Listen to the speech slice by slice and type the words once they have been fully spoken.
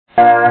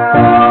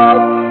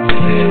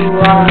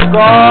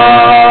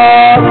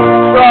God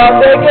from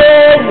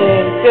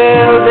beginning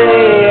till the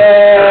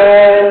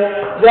end.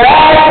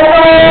 There's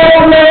no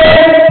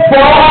place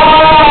for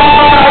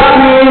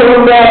argument.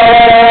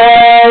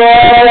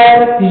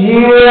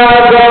 You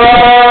are God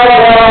all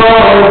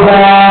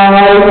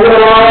by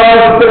yourself.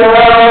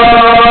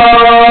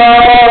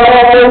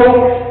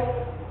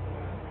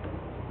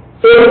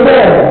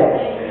 Amen.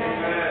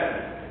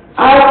 I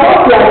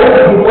thought you are going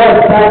to be more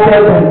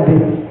excited than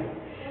this.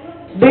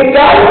 The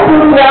guys who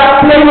were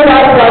playing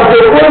that was the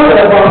whole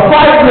for about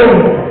 5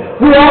 minutes.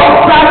 We all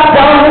sat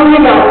down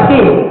looking at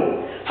him.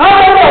 How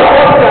many of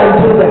us can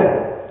do that?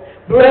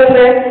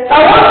 Brethren, I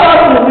want us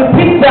to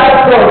repeat that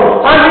song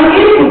and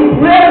begin to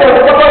pray for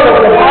the purpose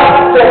of the heart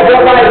of God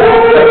by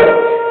yourself.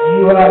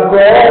 You are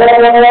God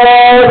from the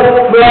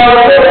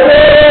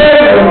beginning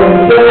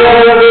to the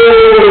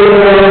end.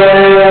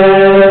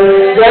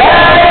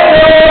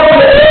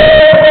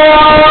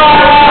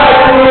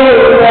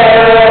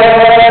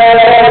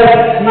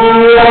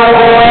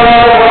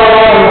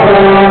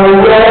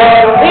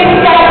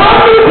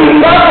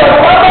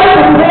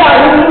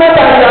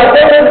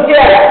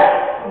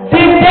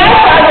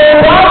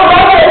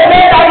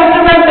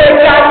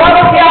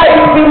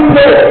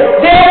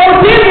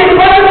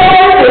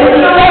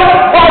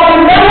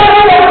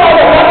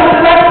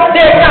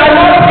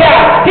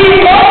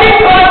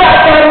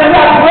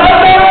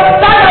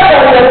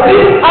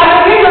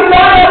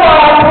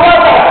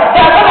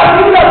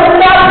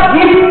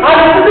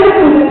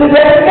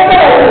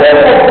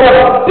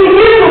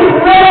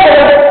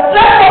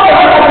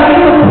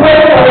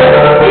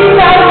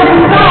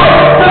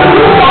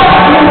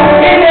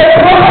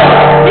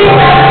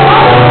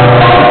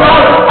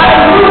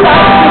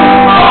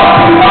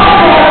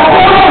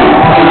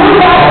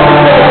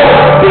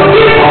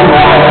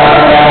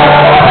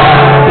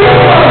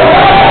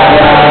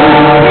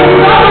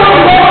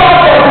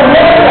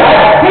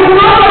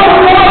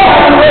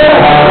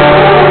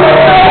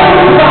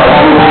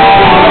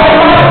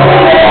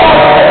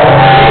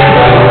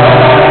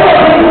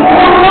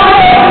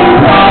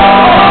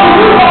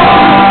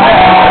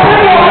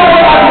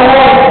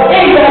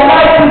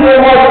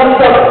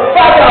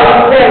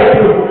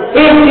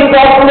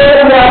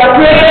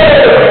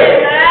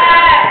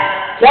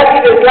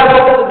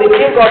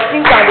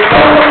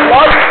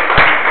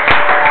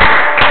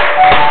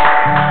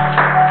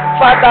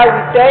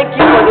 Thank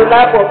you for the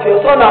life of your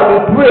son, and we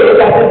pray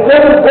that he's going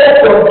to go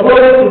from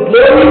glory to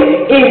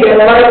glory in the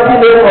mighty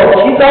name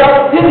of Jesus.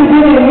 This is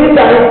in the midst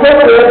and it's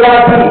going to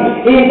ever be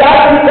in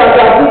that peace that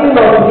you are giving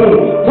unto him.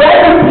 When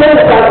he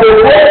plays at the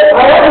way,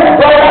 I want his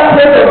brother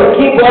plays on the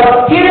keyboard,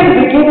 hearing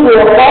begin to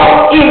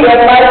occur in the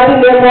mighty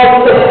name of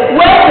Jesus.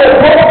 When they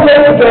both play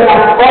together,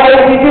 or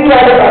individually,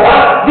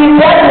 the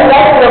dead will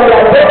rise from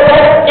their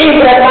death in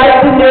the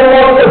mighty name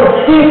of Jesus.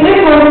 The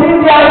sick will see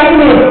their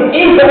healing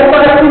in the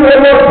mighty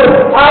name of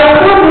Jesus. I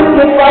know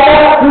this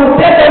Father, you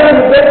take them to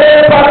the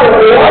better part of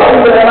the world in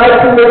the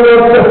mighty name of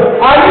Jesus.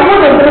 And even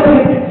in this,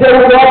 they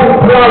will not be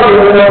proud in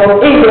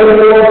the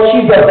name of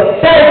Jesus.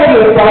 Thank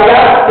you,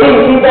 Father. In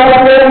Jesus'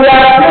 name we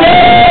are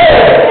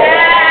praying.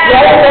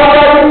 Let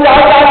somebody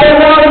shout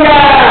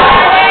hallelujah.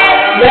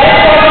 Let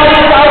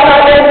somebody shout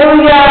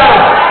hallelujah.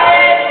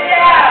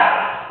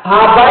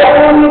 Our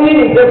Bible reading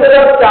is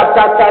Exodus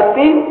chapter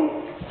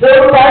 13. So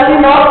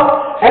standing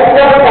up,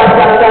 Exodus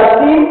chapter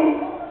 13.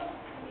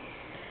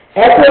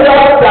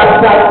 Exodus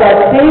chapter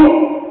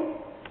 13,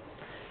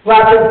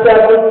 verses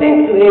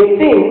 17 to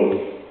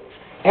 18.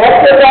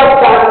 Exodus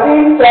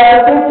 13,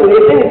 17 to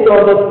 18 is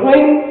on the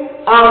screen,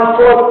 and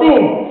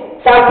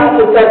 14, 13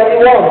 to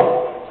 31.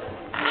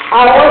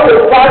 I want a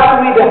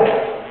fast reader,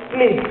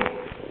 please.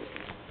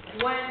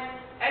 When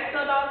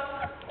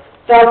Exodus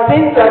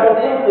 13,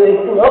 17 to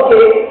 18.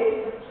 Okay,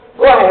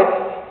 go ahead.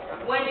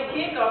 When the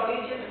king of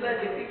Egypt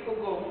let the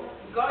people go,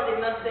 God did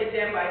not take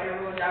them by the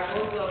road that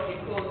goes up the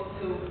coast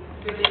to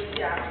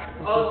Philistia.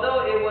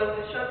 Although it was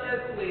the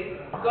shortest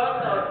way,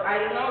 God thought, I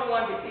do not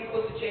want the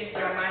people to change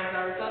their minds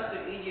and return to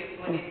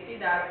Egypt when they see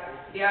that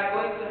they are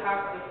going to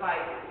have to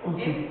fight.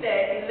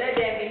 Instead, he led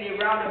them in a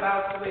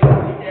roundabout way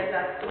through the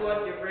desert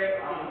towards the Red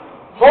Sea.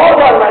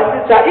 Hold on, my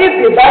sister. If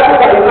the Bible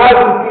that you have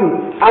with you,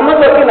 I'm not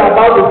talking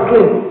about the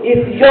screen,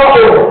 it's your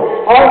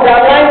own.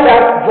 Underline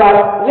that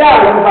verse. Where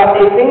are you,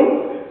 verse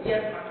 18?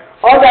 Yes, ma'am.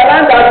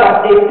 Underline that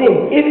verse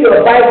 18. If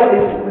your Bible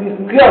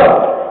is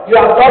yours, you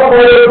have not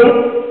borrowed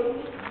it.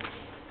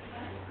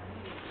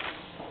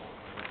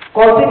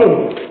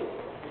 Continue.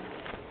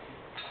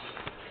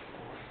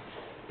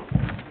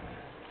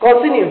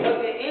 Continue.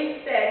 Okay,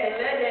 instead, he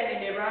led them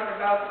in a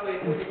roundabout way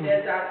through the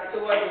desert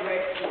toward the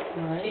Red Sea.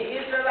 Right. The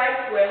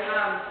Israelites were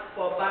armed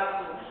for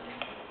battle.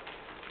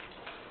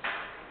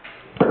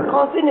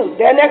 Continue.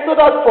 Then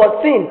Exodus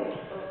 14.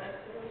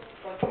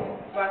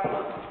 Verse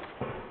 1.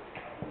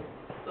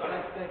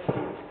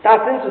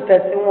 13 to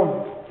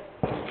 31.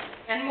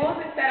 And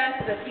Moses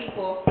said unto the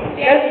people,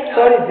 Let's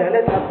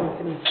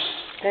continue.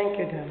 Thank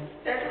you, darling.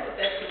 30 to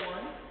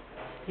 31.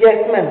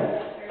 Yes, ma'am.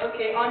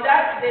 Okay, on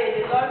that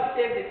day the Lord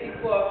saved the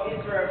people of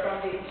Israel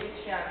from the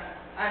Egyptians,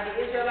 And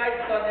the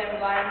Israelites saw them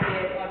lying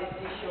dead on the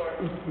seashore.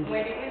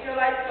 When the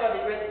Israelites saw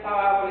the great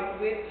power with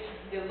which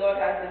the Lord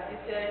had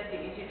defeated the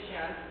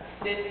Egyptians,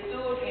 they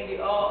stood in the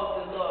awe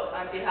of the Lord,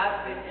 and they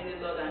had faith in the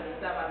Lord and his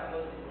servant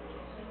Moses.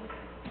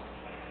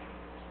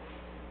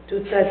 To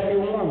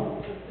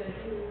 31.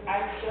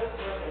 I just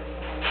read it.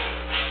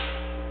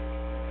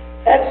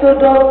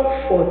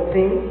 Exodus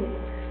 14,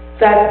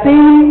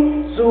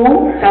 13 to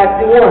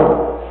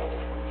 31.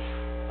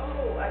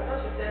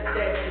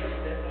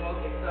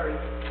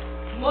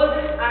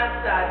 Moses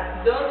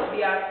answered, "Don't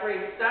be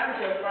afraid.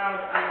 Stand your ground,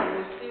 and you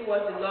will see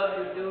what the Lord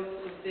will do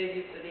to save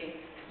you today.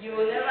 You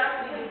will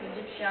never see these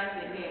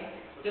Egyptians again.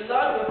 The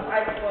Lord will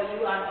fight for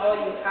you, and all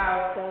you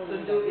have to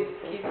do is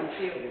keep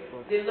still."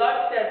 The Lord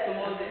said to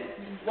Moses,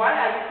 "Why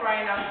are you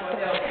crying out for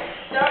help?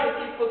 Tell the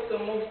people to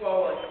move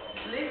forward.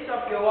 Lift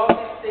up your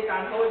walking stick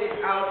and hold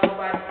it out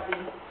over the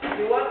sea.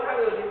 The water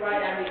will divide,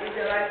 and the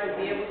Israelites will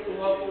be able to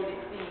walk through the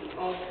sea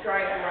on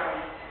dry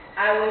ground.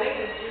 I will make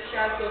the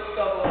Egyptians so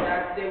stubborn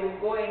that they will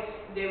go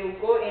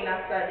in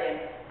after them,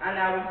 and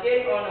I will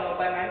gain honor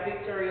by my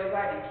victory over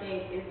the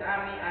king, his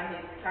army, and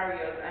his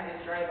chariots and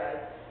his drivers.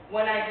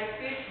 When I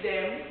defeat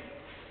them,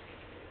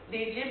 the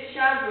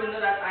Egyptians will know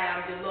that I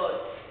am the Lord."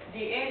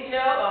 The angel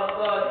of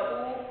God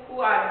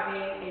who had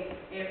been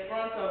in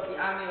front of the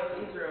army of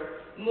Israel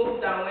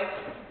moved and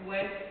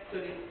went to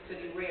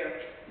the rear.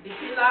 The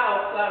pillar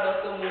of cloud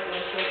also moved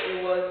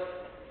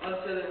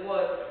until it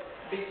was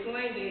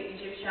between the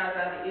Egyptians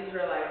and the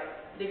Israelites.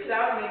 The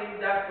cloud made it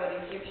dark for the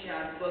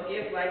Egyptians, but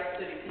gave light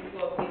to the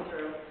people of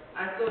Israel,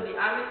 and so the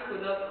armies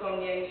could not come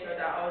near each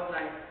other all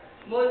night.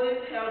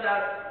 Moses held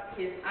out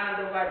his hand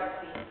over the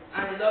sea,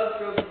 and the Lord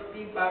drove the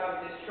sea back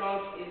with a strong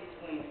east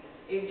wind.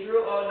 It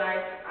blew all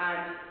night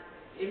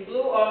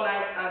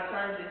and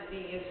turned the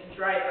sea into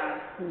dry land.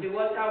 The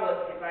water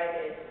was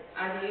divided,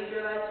 and the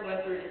Israelites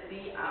went through the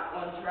sea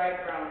on dry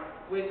ground,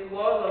 with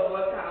walls of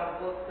water on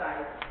both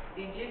sides.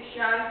 The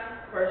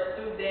Egyptians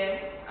pursued them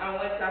and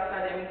went after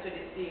them into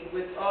the sea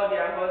with all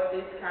their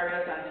horses,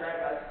 chariots, and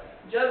drivers.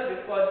 Just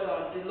before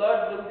dawn, the Lord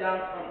looked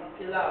down from the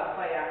pillar of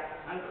fire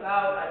and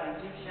cloud at the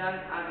Egyptian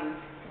army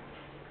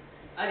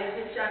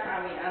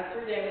and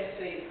threw them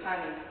into a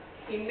panic.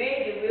 He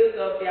made the wheels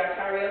of their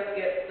chariots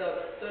get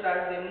stuck so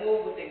that they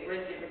moved with a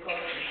great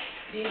difficulty.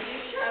 The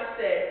Egyptians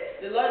said,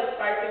 "The Lord is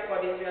fighting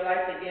for the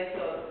Israelites against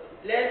us.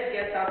 Let's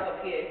get out of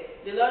here."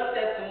 The Lord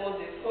said to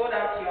Moses, "Hold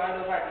out your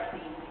hand over the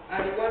sea, and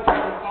the water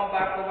will come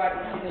back over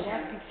the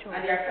Egyptians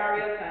and their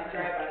chariots and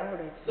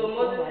drivers." So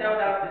Moses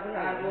held out his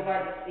hand over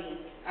the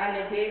sea, and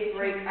at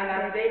daybreak,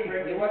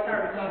 the water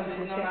returned to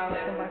its normal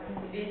level.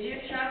 The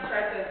Egyptians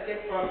tried to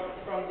escape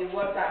from the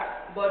water,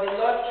 but the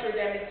Lord threw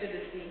them into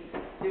the sea.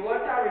 The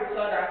water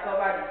returned and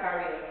covered the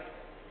chariots,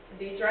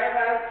 the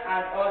drivers,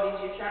 and all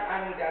the Egyptian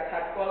army that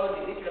had followed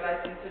the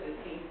Israelites into the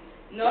sea.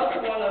 Not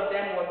one of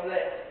them was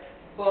left,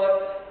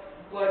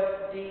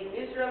 but the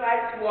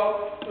Israelites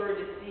walked through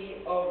the sea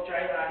of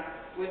dry land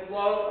with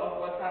walls of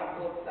water on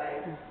both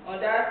sides.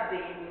 On that day,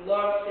 the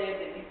Lord saved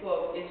the people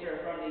of Israel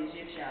from the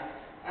Egyptians,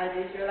 and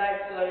the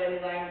Israelites saw them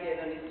lying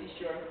dead on the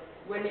seashore.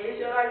 When the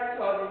Israelites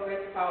saw the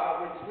great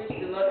power with which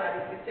the Lord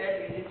had defeated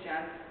the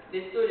Egyptians,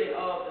 they stood in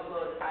awe of the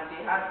Lord, and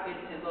they had faith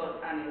in the Lord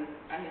and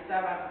his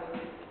servant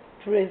Moses.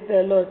 Praise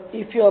the Lord.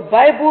 If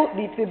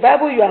the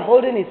Bible you are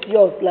holding is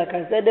yours, like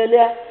I said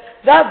earlier,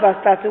 that verse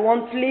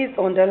 31, please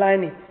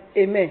underline it.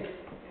 Amen.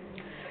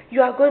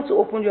 You are going to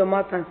open your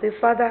mouth and say,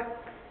 "Father,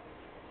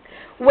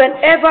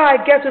 whenever I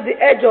get to the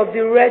edge of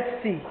the Red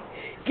Sea,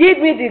 give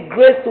me the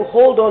grace to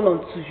hold on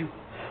unto you.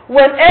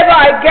 Whenever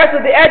I get to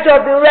the edge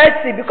of the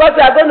Red Sea, because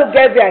we are going to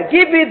get there,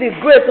 give me the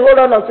grace to hold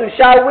on unto you."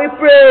 Shall we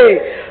pray?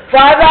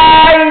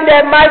 Father, in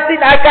the mighty,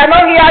 I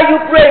cannot hear you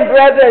praying,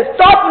 brethren.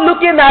 Stop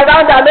looking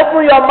around and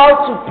open your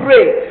mouth to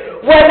pray.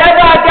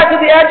 Whenever I get to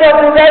the edge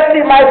of the Red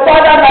Sea, my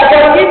Father, my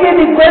God, give me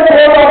the grace to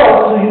hold on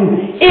unto you.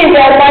 In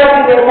the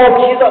mighty name of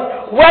Jesus.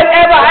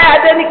 Whenever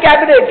I, Adenike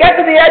Abidoye, get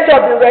to the edge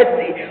of the Red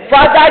Sea,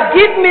 Father,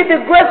 give me the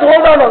grace to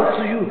hold on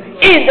unto you.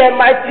 In the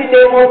mighty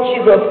name of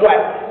Jesus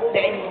Christ.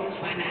 Thank you.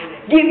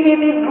 Give me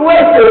the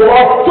grace to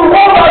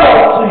hold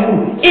on to you.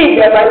 In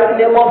the mighty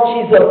name of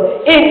Jesus.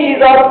 In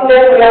Jesus'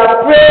 name we are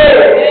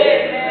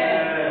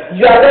praying.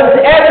 You are going to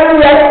every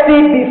Red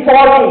Sea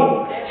before me.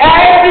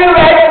 Every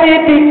Red Sea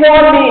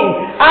before me.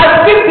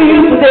 I speak to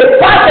you today.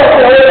 Part of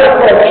your own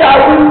accord. Shall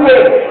we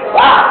pray?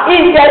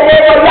 In the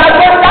name of God,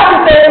 that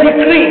is a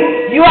decree.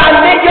 You are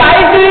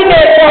issuing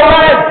a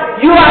command.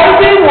 You are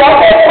issuing what?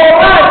 A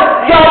command.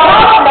 Your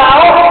mouth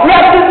now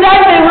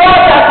represents the rod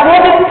that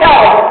Moses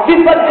held.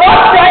 Because God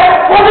said,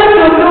 Moses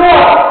should do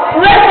what?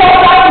 Break up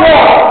that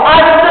wall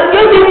and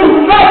you need to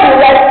strike the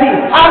Red Sea.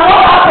 And what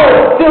happened?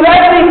 The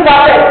Red Sea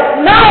started.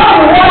 Now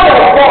the word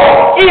of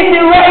God is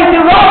the rod in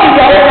your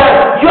hand.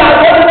 You are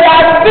going to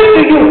speak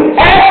to you.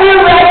 Every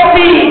Red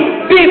Sea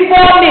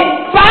before me.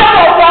 Part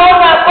of your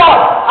own accord.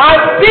 I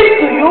speak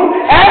to you.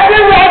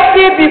 Every Red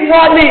Sea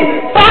before me.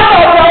 Part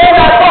of your own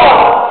accord.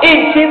 In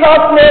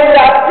Jesus' name we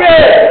are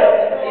praying.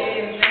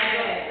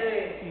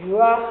 You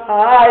are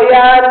high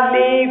and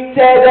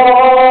lifted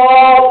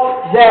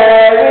up.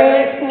 There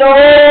is no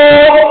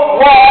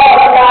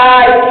one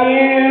like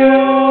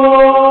you.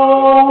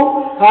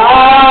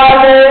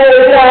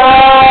 Hallelujah,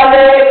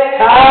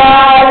 hallelujah.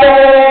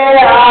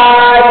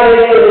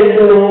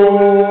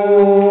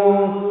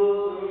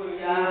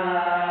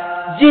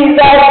 Jesus,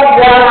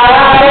 you are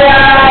high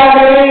and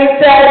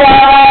lifted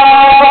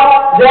up.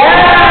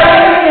 There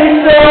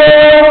is no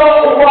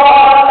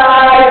one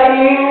like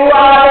you.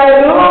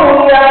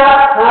 Hallelujah,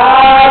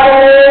 hallelujah,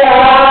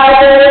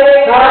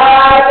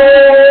 hallelujah.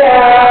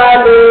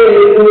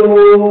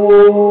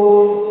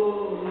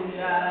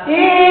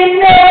 In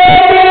the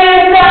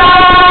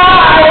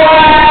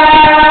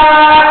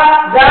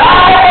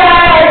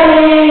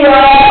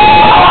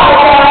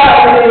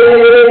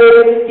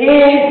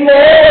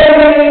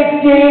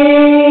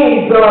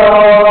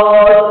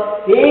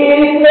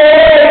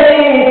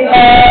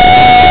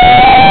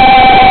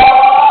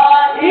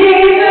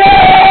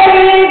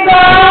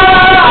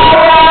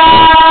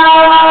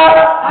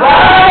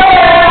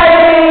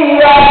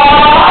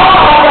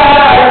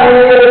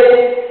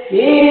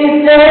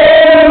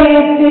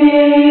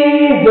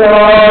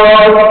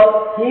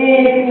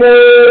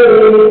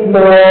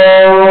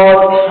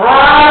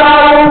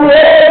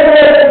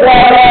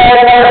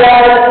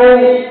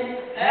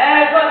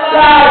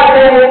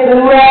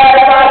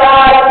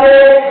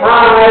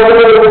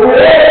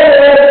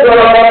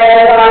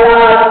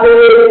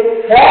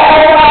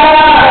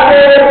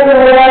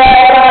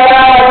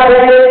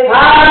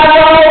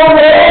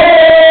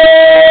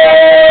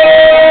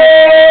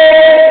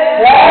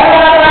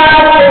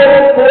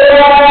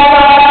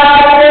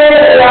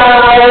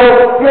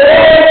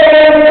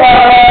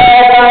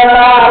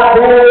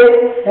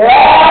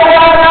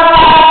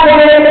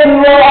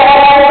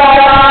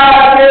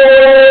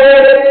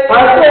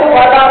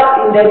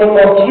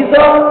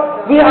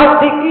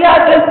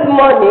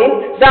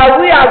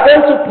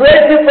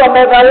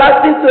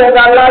everlasting to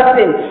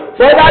everlasting.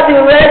 Whether the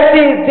Red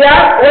Sea is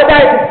there, whether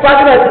it is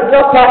passing or it is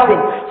not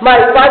passing. My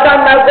Father,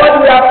 my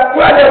God, we have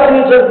cried out to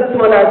you just this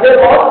morning and said,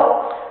 Lord,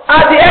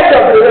 at the edge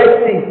of the Red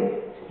Sea,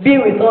 be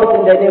with us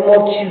in the name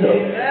of Jesus.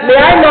 May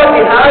I not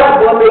be hard,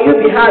 but may you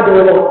be hard, O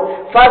Lord.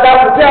 Father,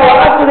 we say our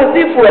heart to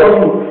receive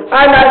from you.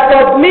 And I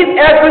submit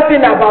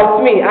everything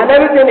about me and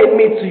everything in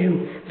me to you.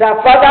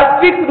 That Father,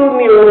 speak through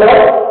me, O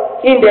Lord.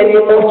 In the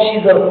name of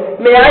Jesus.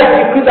 May I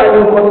decrease and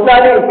you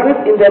continually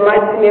increase in the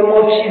mighty name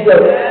of Jesus.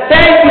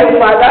 Thank you,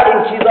 Father.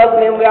 In Jesus'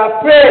 name we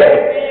are prayed.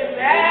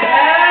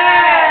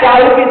 Amen.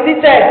 Shall we be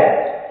seated?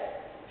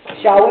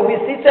 Shall we be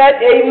seated?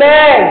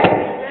 Amen.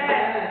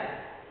 Amen.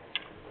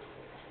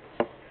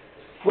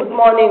 Good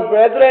morning,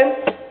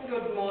 brethren.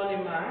 Good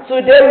morning, ma'am.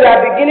 Today we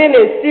are beginning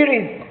a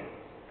series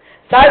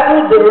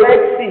titled The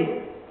Red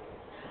Sea.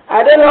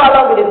 I don't know how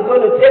long it is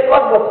going to take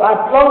us, but as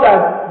long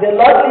as the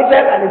Lord lives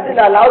and He still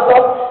allows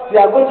us, we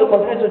are going to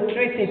continue to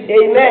treat it.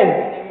 Amen.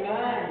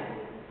 Amen.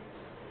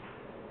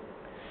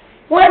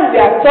 When we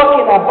are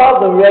talking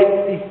about the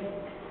Red Sea,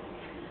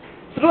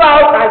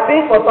 throughout, I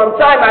think for some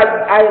time,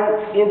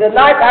 in the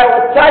night, I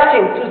was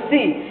searching to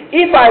see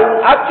if I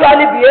would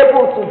actually be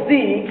able to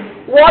see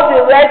what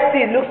the Red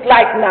Sea looks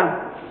like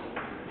now.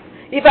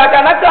 If I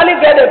can actually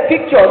get a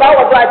picture, that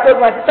was why I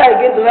told my sister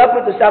again to help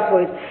me to search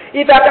for it.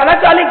 If I can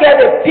actually get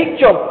a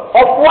picture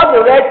of what the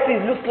Red Sea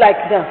looks like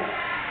now.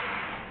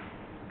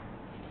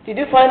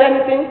 Did you find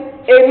anything?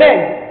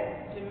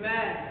 Amen.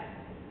 Amen.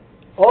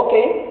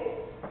 Okay.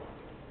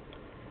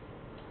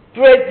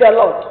 Praise the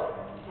Lord.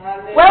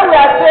 Hallelujah. When we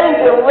are saying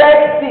the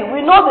Red Sea,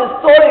 we know the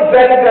story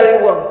very,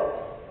 very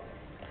well.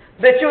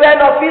 The children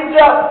of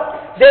Israel,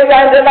 they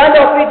were in the land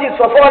of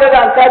Egypt for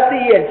 430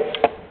 years.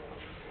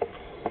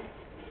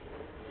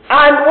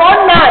 And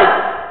one night,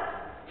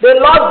 the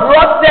Lord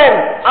brought them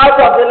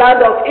out of the land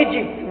of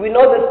Egypt. We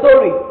know the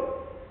story.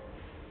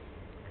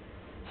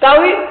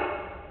 Can we?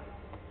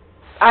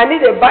 I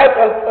need a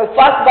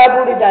fast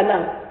Bible reader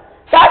now.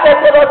 Start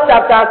Exodus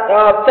chapter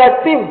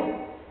 13,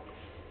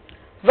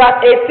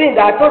 verse 18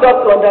 that I told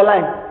us to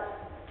underline.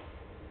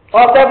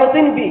 Or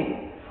 17b.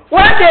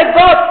 When they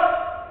got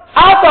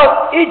out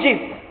of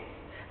Egypt,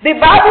 the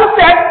Bible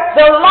said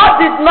the Lord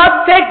did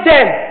not take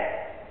them.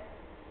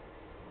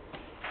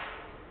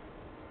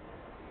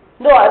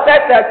 No, I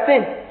said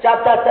 13,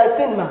 chapter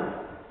 13, man.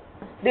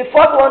 The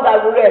first one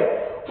that we read.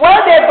 When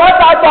they got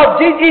out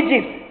of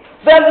Egypt,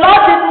 the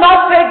Lord did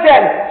not take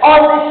them on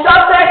the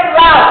shortest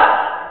route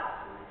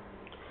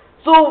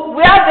to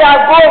where they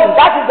are going.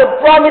 That is the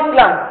promised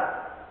land.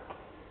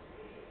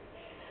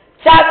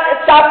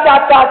 Chapter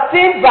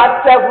 13,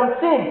 verse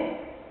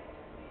 17.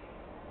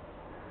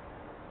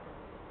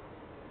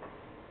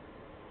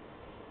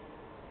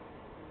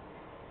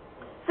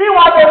 See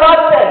what the Lord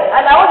said,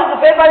 and I want you to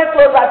pay very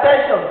close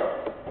attention.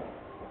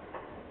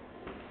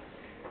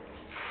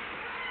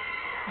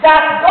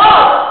 That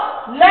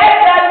God led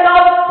them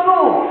not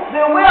through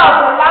the way of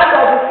the land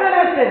of the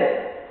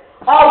Philistines,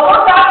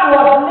 although that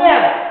was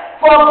near.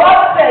 For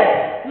God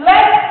said,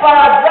 let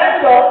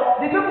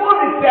peradventure the people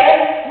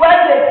repent when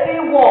they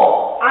see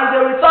war, and they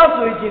return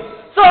to Egypt.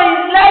 So He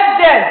led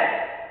them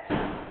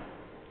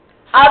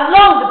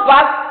along the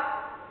path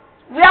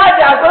where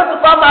they are going to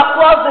come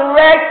across the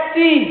Red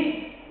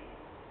Sea.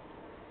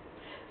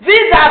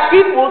 These are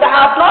people that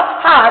have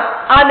not had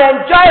an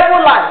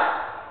enjoyable life.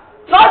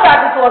 Not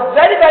that it was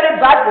very, very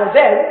bad for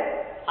them.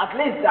 At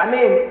least,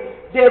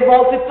 they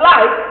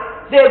multiplied.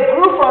 They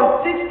grew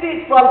from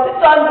 600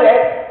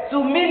 to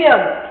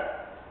millions.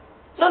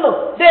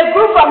 No. They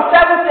grew from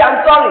 70,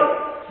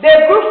 They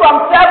grew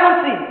from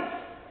 70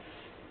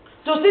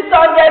 to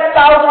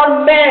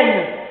 600,000 men.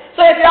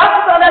 So if you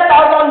have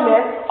 600,000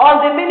 men,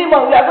 on the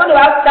minimum, we are going to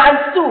have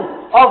times 2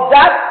 of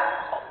that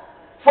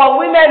for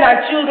women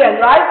and children,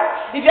 right?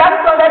 If you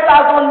have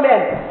 600,000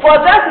 men, for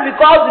them to be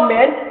called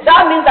men,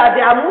 that means that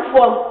they are moved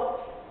from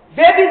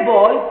baby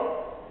boys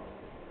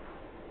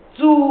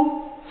to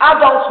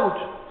adulthood.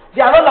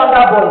 They are no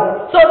longer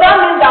boys. So that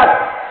means that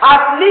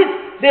at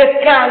least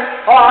they can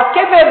or are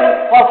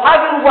capable of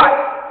having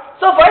wives.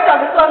 So for each of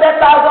the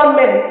 200,000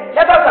 men,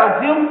 let us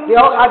assume they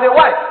all have a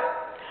wife.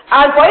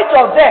 And for each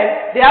of them,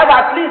 they have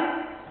at least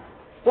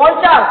one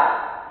child.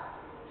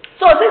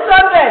 So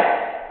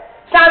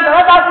 600 times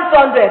another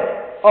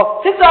 600,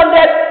 or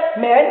 600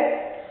 men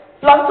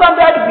plus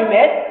 200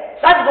 women,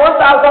 that is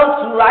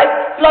 1,002, right?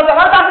 Plus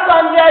another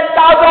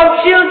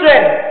 600,000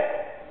 children.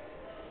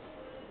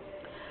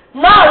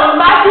 Now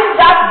imagine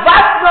that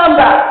vast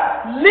number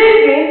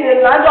living in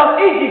the land of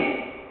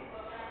Egypt.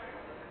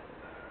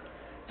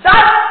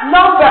 That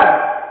number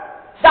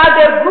that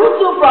they grew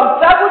to from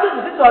 70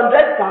 to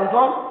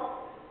 600,000,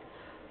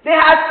 they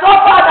had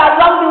suffered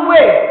along the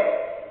way.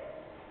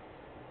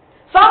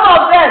 Some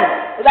of them,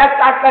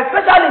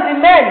 especially the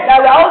men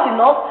that were old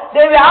enough,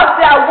 they were out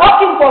there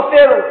working for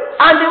Pharaoh,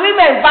 and the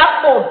women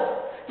back home,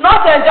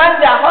 not enjoying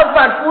their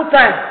husband full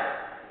time.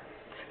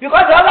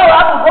 Because the other will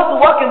have to go to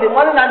work in the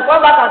morning and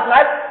come back at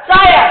night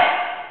tired.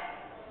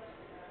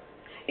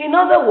 In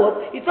other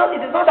words, it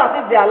is not as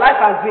if their life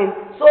has been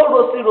so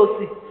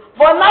rosy.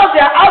 But now they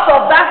are out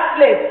of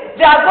that place.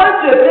 They are going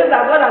to a place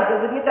that God has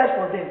designated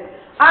for them.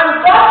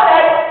 And God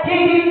said He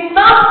did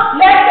not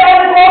let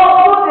them go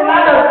through the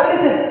land of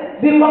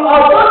Egypt, because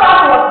although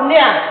that was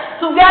near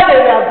to where they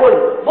were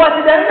going, but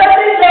He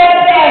deliberately led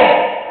them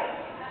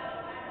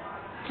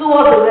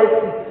towards the Red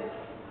Sea.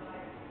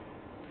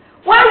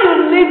 When you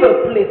leave a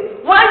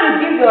place, when you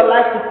give your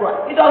life to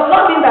Christ, it does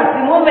not mean that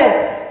the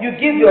moment you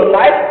give your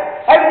life,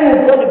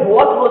 everything is going to be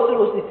what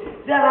rosy.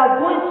 There are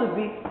going to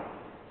be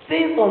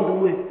things on the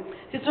way,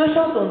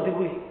 situations on the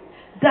way,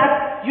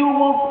 that you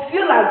will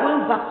feel like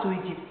going back to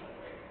Egypt.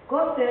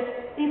 God said,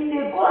 if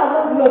they go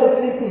along the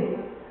Philippines,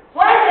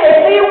 when they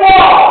see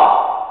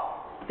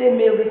war, they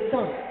may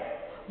return.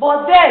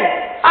 But then,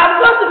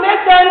 I'm going to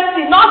make them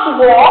see not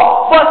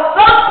war, but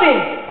something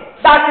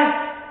that is,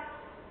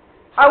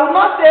 I will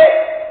not say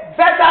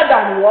better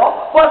than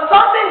war, but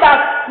something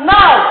that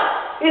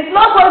now is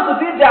not going to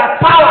be their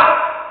power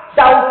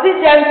that will see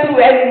them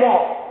through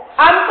anymore.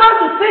 I'm going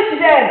to teach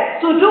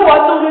them to do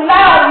what? To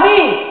rely on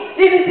me.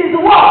 If it is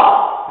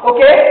war,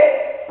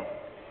 okay?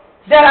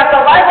 There are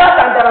survivors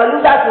and there are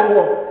losers in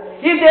war.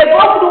 If they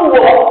go through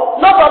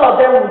war, not all of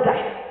them will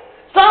die.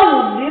 Some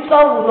will live,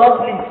 some will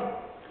not live.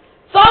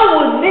 Some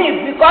will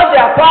live because they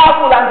are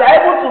powerful and they are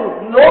able to,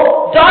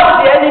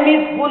 dodge the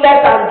enemy's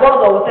bullets and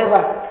guns or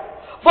whatever.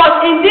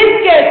 But in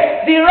this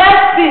case, the Red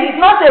Sea is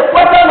not a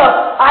question of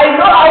I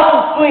know how to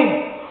swim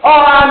or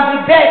I'm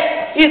the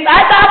best. It's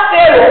either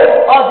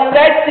Pharaoh or the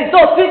Red Sea.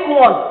 So pick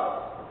one.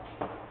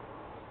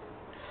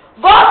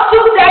 God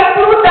took them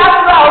through that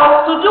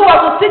route to do what?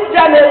 To teach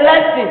them a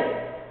lesson.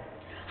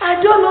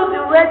 I don't know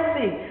the Red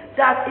Sea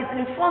that is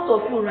in front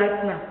of you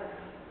right now.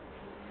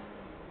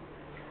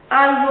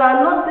 And you are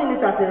not seeing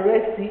it as a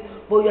Red Sea,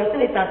 but you are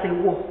seeing it as a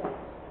war.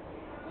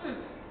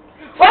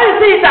 When you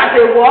see it as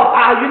a war,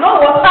 you know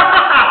what?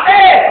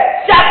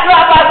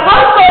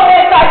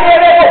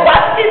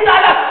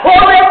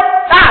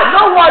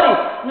 Don't worry.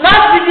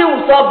 Not really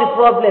will solve the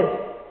problem.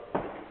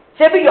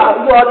 Maybe you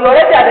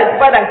already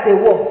identified as a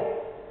war.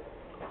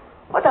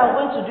 What I'm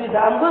going to do is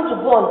that I'm going to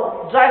go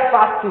on dry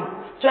fasting,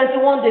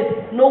 21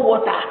 days, no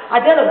water.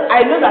 At the end of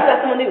I know that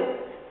testimony,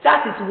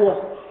 that is war.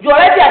 You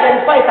already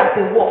identify it as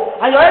a war,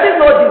 and you already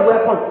know the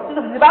weapon.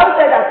 The Bible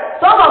says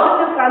that some of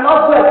these things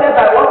cannot go except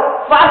by what?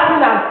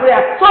 Fasting and prayer.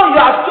 So you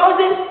have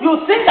chosen, you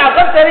think that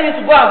God is telling you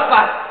to go and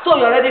fast,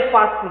 so you're already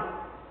fasting.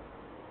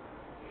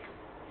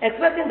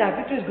 Expecting that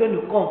victory is going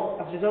to come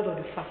as a result of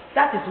the fast.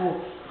 That is war.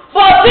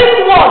 For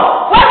this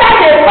one, whether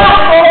they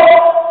fast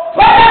or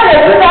whether they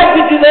do that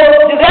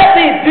video, the rest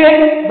is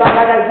doing, but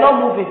that is not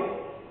moving.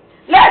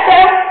 Let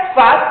them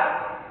fast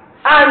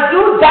and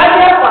do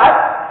Daniel fast.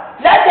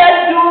 Let them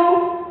do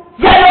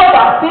yellow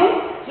fasting.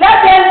 Let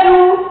them do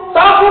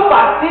sample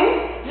fasting.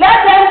 Let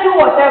them do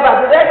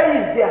whatever. The rest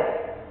is there.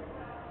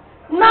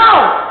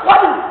 Now,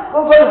 what is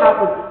going to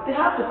happen? They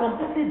have to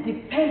completely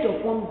depend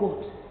upon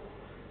God,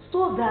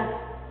 so that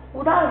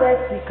without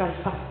rest they can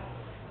fast.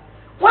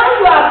 When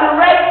you are the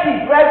Red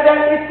Sea, brethren,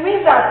 it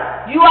means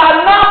that you are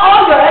now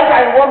all your eggs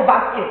are in one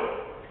basket.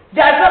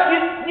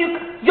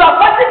 Your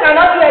person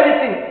cannot do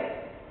anything.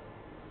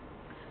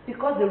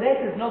 Because the Red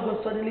Sea is not going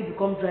to suddenly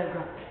become dry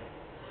ground.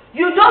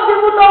 You don't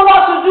even know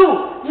what to do.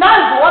 Now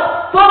is what?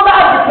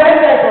 Total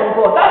dependence on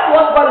God. That's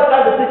what God is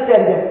trying to teach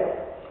them there.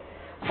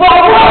 For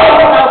war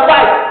and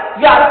fight,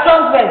 you are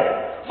strong men.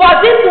 For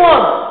this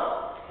one,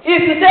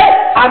 if you say,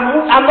 I'm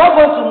not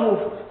going to move,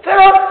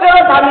 Pharaoh's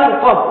army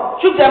will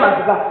come, shoot them and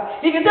go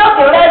back. If you say,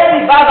 okay, let's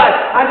see, bye-bye,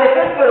 and they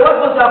say, Pharaoh, what's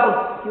going to happen?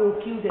 He will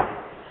kill them.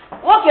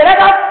 Okay,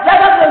 let us go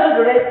to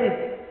the Red Sea.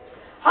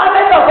 How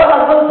many of us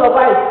are going to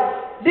survive?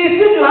 The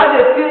fish will have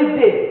a field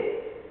day.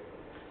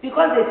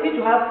 Because the fish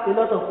will have a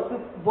lot of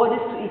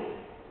bodies to eat.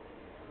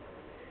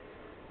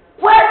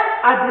 When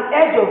at the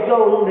edge of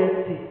your own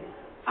Red Sea,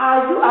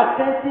 are you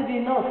attentive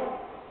enough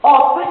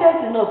or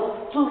patient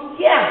enough to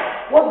hear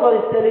what God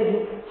is telling you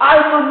and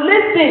to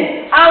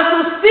listen and to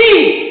see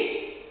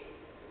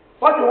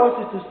what He wants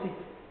you to see?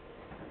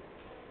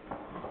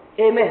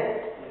 Amen.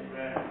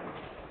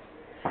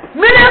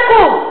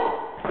 Miracles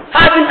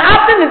have been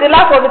happening in the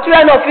life of the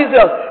children of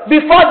Israel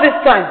before this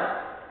time.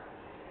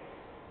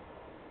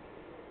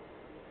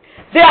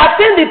 They have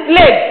seen the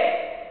plague.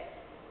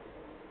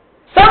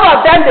 Some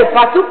of them they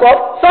partook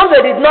of, some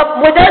they did not,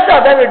 majority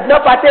of them they did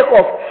not partake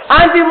of.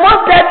 And the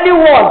most deadly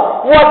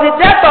one was the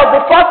death of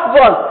the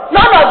firstborn.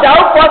 None of their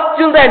own first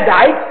children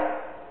died.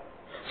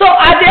 So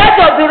at the edge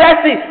of the Red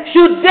Sea,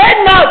 should they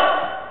not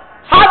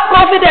have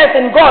confidence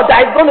in God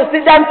that is going to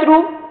see them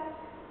through?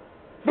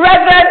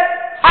 Brethren,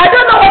 I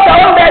don't know what your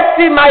own Red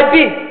Sea might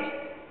be.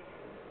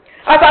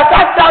 As I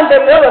sat down,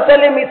 the Lord was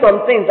telling me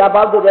some things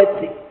about the Red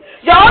Sea.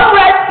 Your own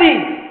Red Sea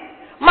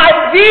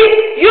might be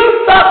you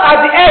stop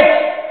at the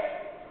edge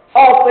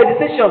of a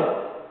decision.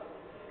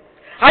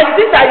 And you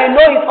think that you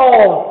know it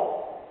all.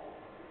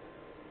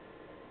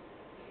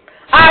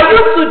 Are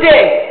you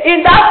today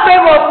in that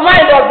frame of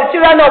mind of the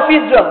children of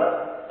Israel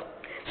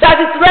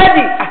that is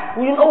ready?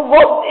 You know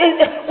what?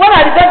 When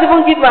I did not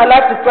even give my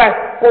life to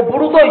Christ, for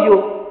Buruto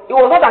you, it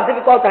was not as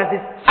difficult as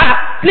this.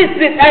 Please,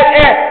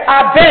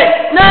 I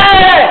beg. No,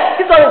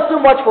 this one is too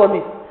much for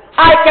me.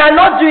 I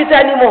cannot do it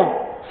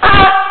anymore.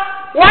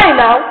 Why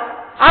now?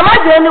 Am I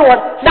the only one?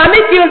 Now me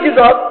kill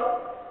Jesus.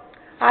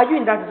 Are you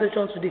in that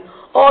situation today?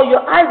 Or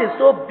your eyes are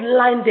so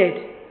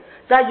blinded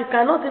that you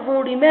cannot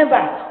even remember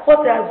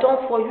what they have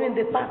done for you in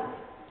the past?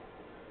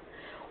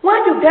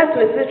 When you get to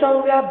a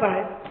situation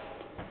whereby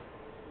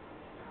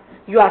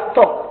you are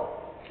stuck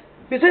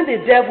between the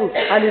devil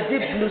and the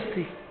deep blue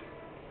sea.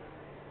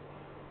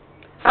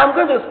 I'm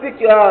going to speak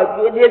there's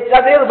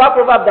a Yoruba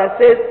proverb that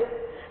says,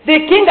 the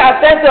king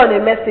has sent you on a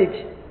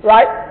message,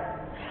 right?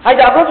 And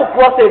you are going to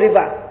cross a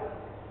river.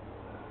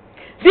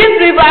 This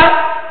river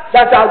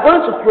that you are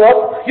going to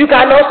cross, you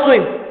cannot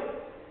swim.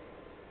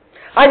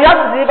 And you have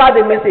to deliver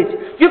the message.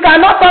 You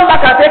cannot turn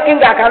back and say, King,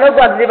 I cannot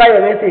go and deliver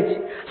your message.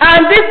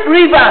 And this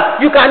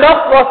river, you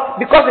cannot cross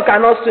because you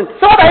cannot swim.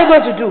 So what are you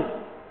going to do?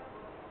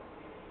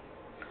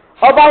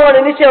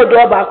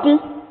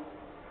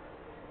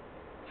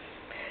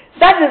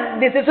 That is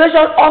the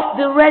situation of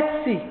the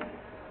Red Sea.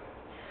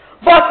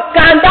 But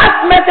can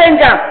that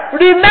messenger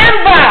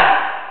remember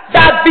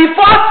that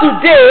before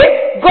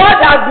today, God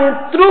has been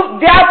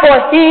there for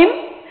him?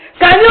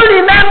 Can you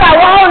remember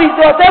how he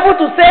was able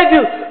to save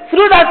you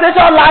through that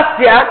session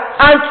last year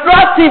and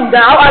trust him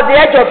now at the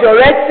edge of your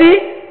Red Sea?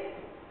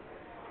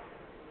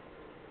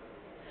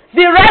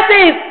 The Red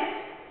Sea is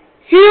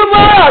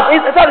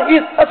humongous.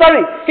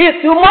 He's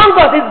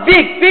humongous. It's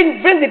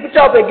big. Bring the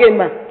picture up again,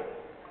 man.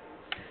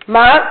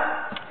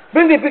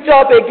 Bring the picture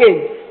up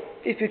again,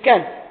 if you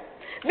can.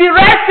 The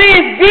Red Sea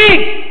is big,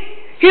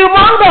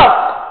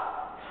 humongous.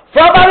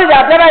 Probably they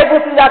have never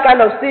even seen that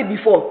kind of sea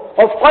before.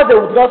 Of course they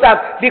would not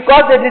have,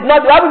 because the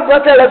Bible did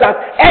not tell us that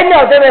any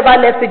of them ever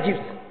left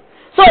Egypt.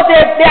 So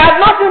they have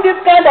not seen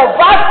this kind of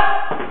vast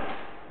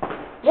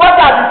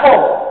water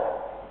before.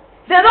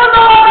 They don't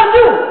know what to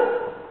do.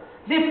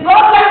 The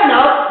problem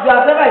now, you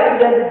have never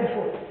experienced it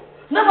before.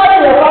 Nobody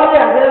in your family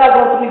has ever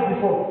gone through it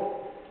before.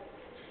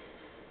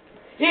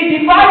 It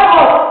defies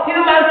us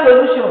human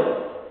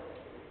solutions.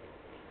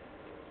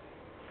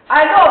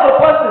 I know of a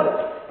person,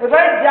 a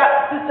very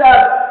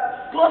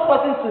close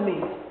person to me.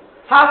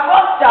 Her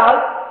first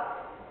child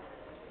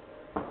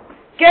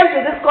came to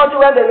this country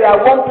when they were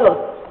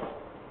 1+.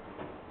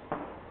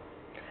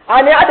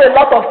 And he had a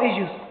lot of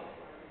issues.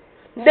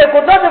 They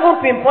could not even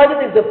pinpoint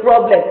it as a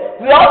problem.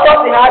 We all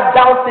thought he had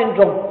Down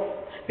syndrome.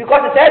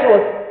 Because his head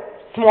was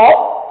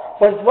small,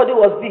 but his body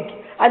was big.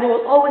 And he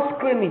was always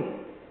screaming.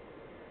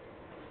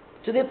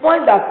 To the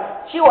point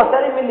that she was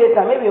telling me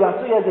later, maybe about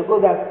 2 years ago,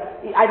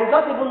 that I did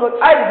not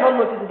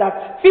notice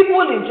that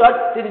people in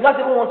church, they did not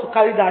even want to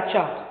carry that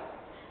child.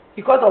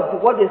 Because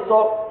of what they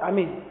saw,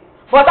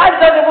 But I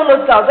did not even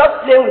notice, I was just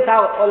playing with her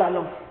all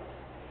along.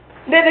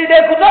 They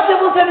could not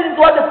even say this is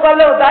what the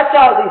problem with that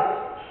child is.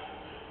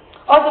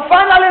 Until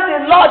finally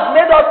the Lord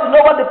made us to know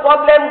what the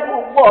problem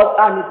was,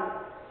 and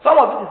some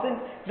of it is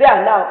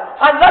there now.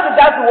 And that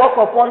began to work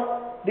upon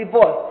the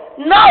boy.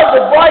 Now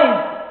the boy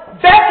is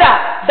better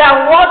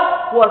than what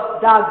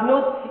was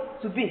diagnosed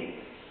to be.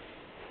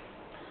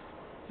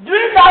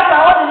 During that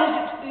time,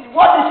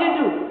 what did she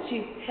do? She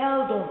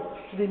held on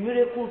to the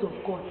miracles of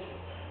God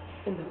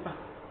in the past.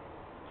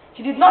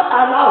 She did not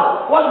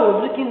allow what she was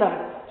looking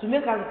at to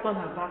make her turn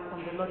her back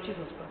on the Lord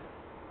Jesus Christ.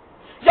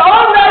 Your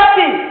own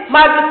mercy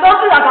might be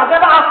something that has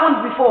never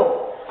happened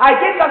before. I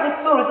gave that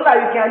story so that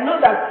you can know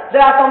that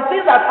there are some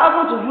things that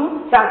happen to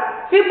you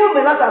that people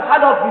may not have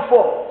heard of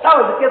before. That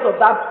was the case of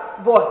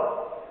that boy.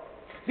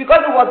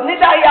 Because he was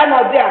neither here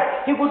nor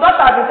there. He could not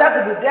have been said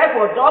to be deaf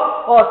or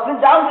dumb or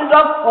Down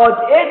syndrome or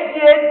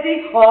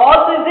ADHD or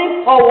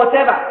autism or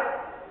whatever.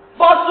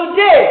 But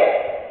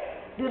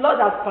today, the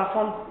Lord has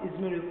performed his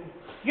miracle.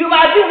 You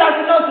might be in that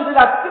situation today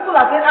that people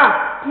are saying,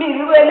 me,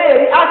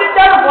 really, I think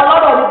there is a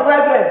lot of the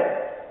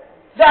brethren.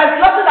 There is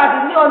nothing that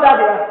is new under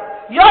there.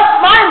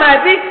 Mine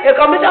might be a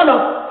combination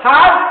of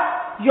hers,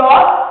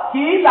 yours,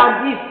 his,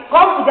 and his.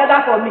 Come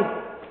together for me.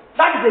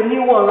 That is a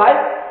new one, right?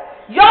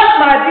 Yours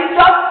might be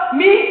just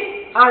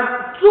me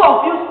and two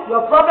of you,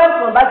 your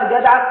problems combined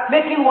together,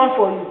 making one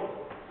for you.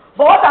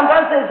 But what I'm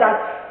trying to say is that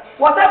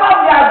whatever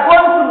we are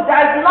going through,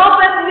 there is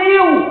nothing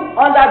new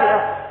under the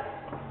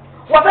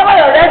earth. Whatever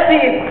your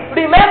resting is,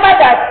 remember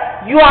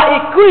that you are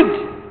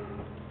equipped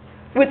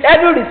with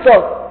every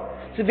resource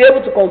to be able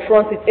to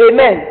confront it.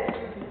 Amen.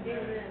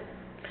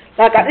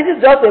 This is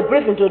just a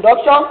brief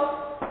introduction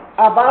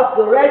about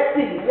the Red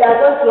Sea. We are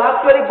going to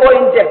actually go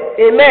in depth.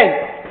 Amen.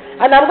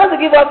 And I'm going to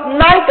give us 9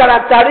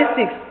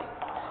 characteristics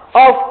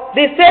of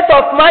the state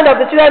of mind of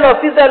the children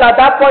of Israel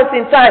at that point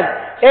in time.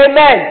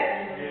 Amen.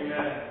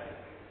 Amen.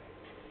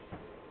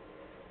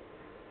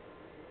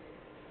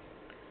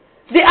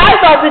 The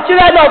eyes of the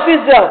children of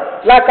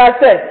Israel, like I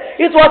said,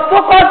 it was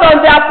focused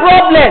on their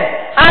problem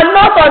and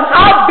not on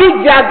how big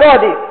their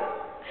God is.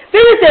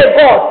 This is a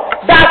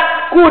God that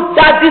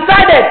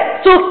decided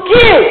to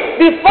kill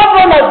the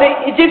firstborn of the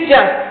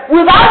Egyptians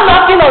without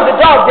knocking on the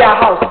door of their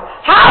house.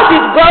 How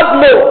did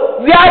God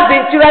know where the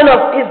children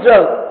of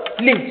Israel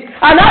lived?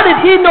 And how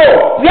did he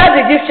know where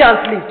the Egyptians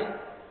lived?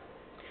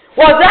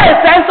 Was there a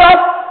census?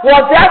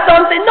 Was there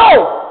something?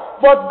 No.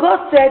 But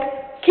God said,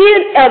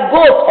 kill a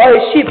goat or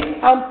a sheep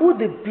and put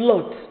the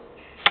blood.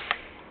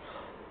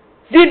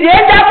 Did the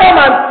angel come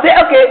and say,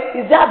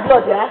 okay, is there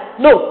blood there?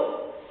 No.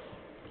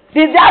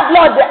 Did there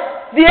blood there?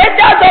 The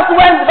angel just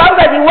went, the Bible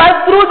said he went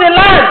through the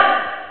land.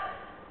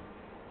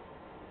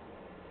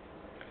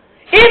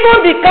 Even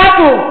the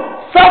cattle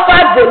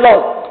suffered the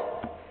loss.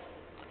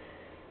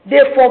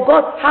 They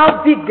forgot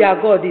how big their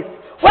God is.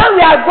 When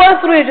we are going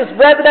through issues,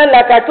 brethren,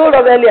 like I told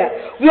us earlier,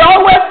 we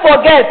always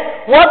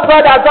forget what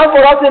God has done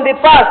for us in the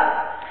past.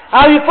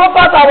 And we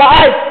focus our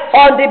eyes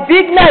on the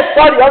bigness,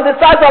 on the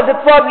size of the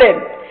problem.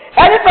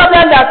 Any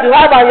problem that you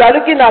have and you are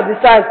looking at the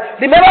size,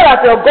 remember that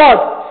your God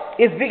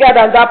is bigger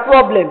than that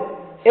problem.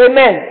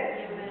 Amen.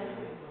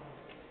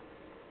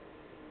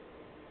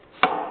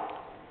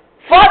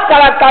 First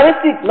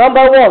characteristic,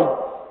 number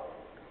 1.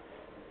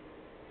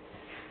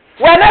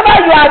 Whenever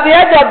you are at the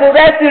edge of the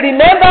Red Sea,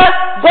 remember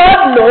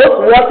God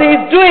knows what He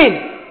is doing.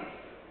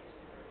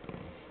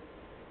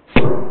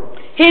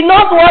 He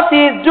knows what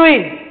He is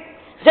doing.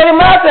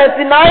 Jeremiah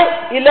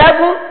 29:11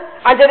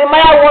 and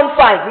Jeremiah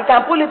 1:5. You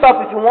can pull it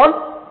up if you want.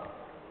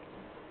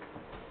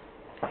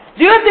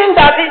 Do you think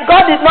that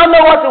God did not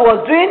know what He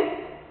was doing?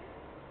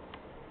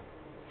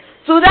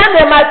 So then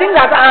they might think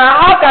that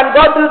how can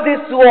God do this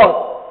to us?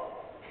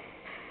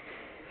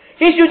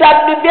 He should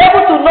have been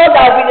able to know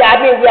that we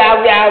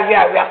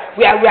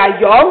are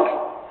young.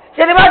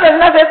 Jeremiah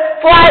says,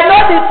 for I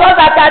know the thoughts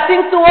that I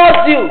think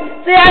towards you,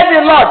 says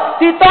the Lord,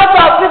 the thoughts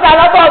of peace and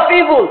not of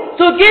evil,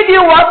 to give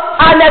you what?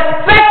 An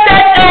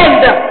expected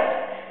end.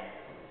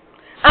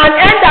 An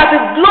end that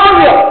is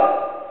glorious.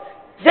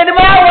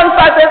 Jeremiah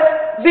 1:5 says,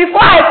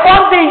 before I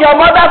formed in your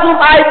mother's womb,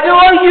 I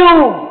know you.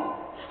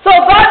 So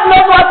God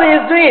knows what He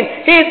is doing.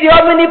 He is the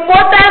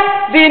omnipotent,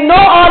 the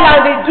know-all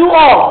and the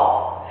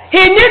do-all. He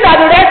knew that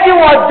the Red Sea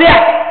was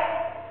there.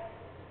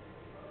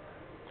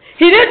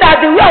 He knew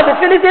that the way of the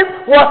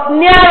Philistines was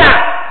nearer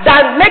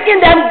than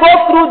making them go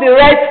through the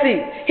Red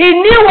Sea. He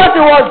knew what He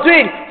was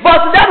doing, but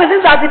to them it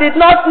seems that He did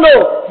not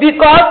know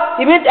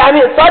because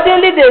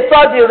suddenly they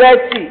saw the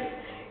Red Sea.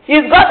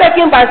 Is God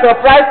taken by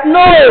surprise?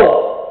 No.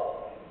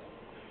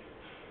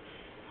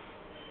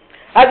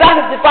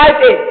 Isaiah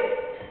 55:8.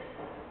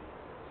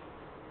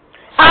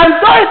 And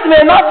so it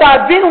may not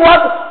have been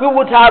what we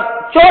would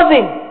have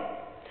chosen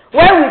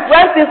when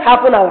things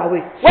happen our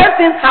way. When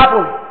things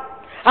happen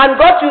and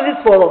God chooses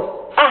for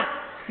us.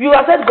 You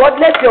have said, God,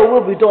 let your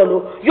will be done.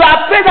 Oh. You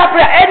have prayed that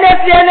prayer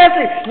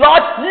earnestly.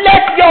 Lord,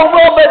 let your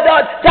will be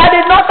done. That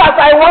is not as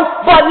I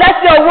want, but let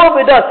your will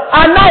be done.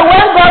 And now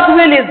when God's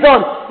will is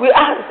done, we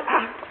ask,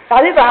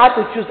 at least I have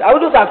to choose. I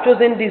wouldn't have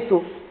chosen this.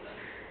 So.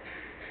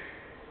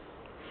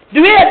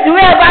 Do we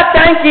ever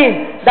thank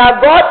Him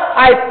that God,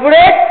 I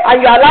prayed and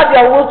you allowed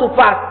your will to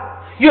pass?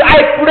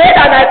 I prayed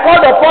and I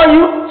called upon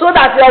you so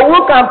that your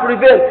will can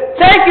prevail.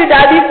 Thank you,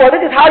 Daddy, for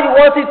this is how you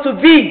want it to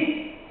be.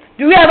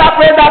 Do we ever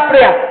pray that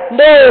prayer?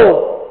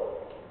 No.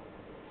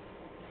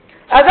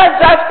 Isaiah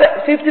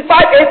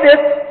 55:8 says,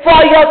 for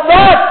your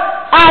thoughts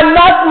are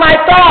not my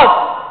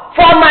thoughts,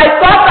 for my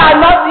thoughts are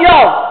not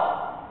yours.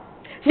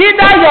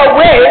 Neither your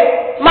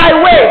ways my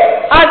way.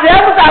 As the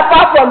heavens are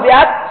far from the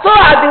earth, so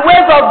are the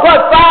ways of God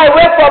far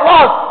away from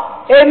us.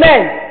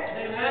 Amen.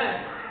 Amen.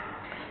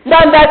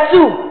 Number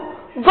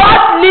 2, God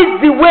leads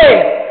the way.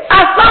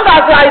 As long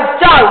as you are his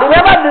child,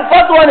 remember the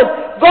first one is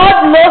God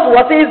knows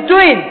what he is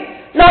doing.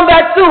 Number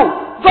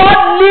 2, God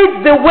leads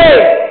the way.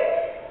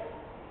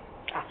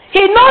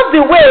 He knows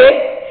the way.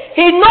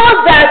 He knows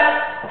that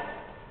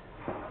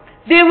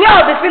the way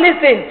of the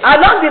Philistines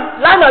along the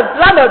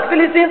land of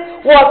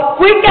Philistines was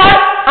quicker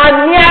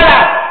and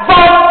nearer.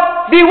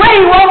 But the way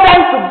he wants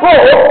them to go,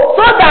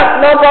 so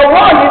that number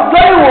 1, his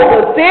glory will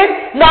be seen.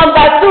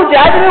 Number 2, the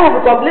enemy will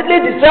be completely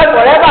destroyed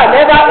forever and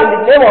ever in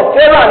the name of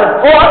Pharaoh and his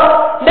God.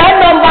 Then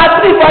number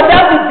 3, for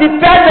them to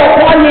depend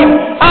upon him.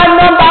 And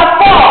number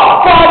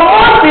 4, for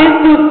Moses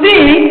to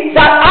see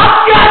that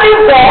actually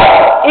God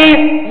is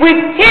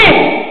with him.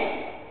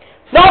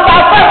 Number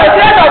 5, the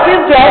children of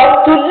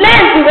Israel to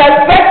learn to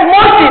respect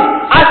Moses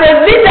as a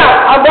leader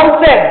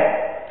among them.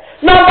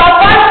 Number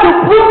 5, to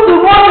prove to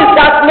Moses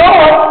that no,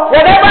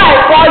 whenever I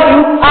call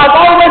you, I'm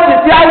always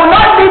with you. I will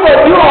not leave on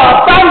you or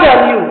abandon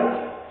you.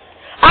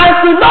 And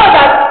to know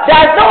that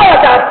there is no one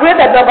that has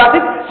created. Number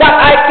 6, that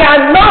I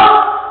cannot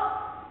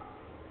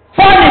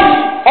punish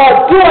or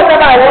do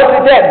whatever I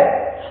want with them.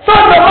 So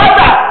no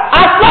matter,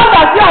 as long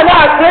as you and I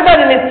are created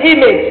in his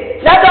image,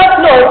 let us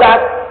know that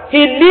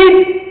he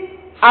leads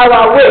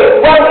our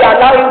way when we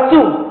allow him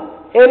to.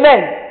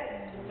 Amen.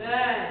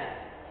 Amen.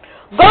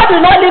 God will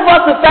not leave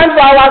us to fend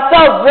for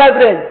ourselves,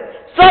 brethren,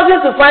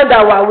 struggling to find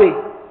our way.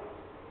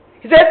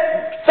 He says,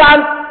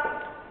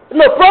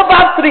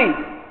 Proverbs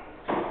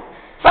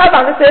 3:5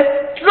 and 6 says,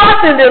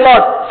 trust in the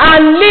Lord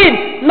and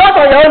lean not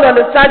on your own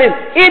understanding.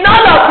 In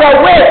all of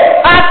your ways,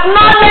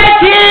 acknowledge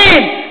him,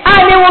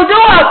 and he will do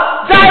what?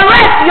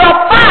 Direct your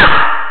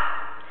path.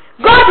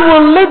 God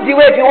will lead the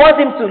way if you want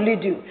him to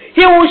lead you.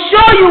 He will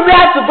show you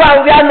where to go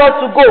and where not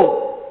to go.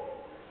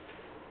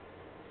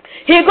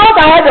 He goes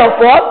ahead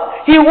of us,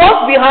 he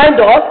walks behind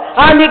us,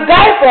 and he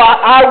guides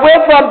our way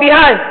from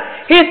behind.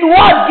 His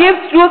word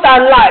gives truth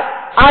and life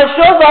and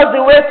shows us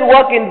the way to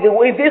walk in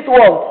this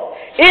world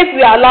if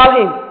we allow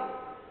him.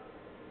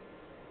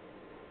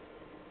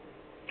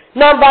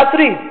 Number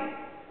 3.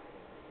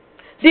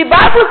 The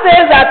Bible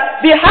says that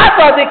the heart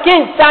of the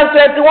king, Psalm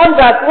 21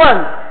 verse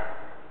 1.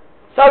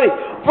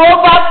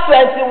 Proverbs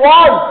 21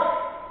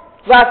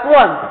 verse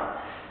 1.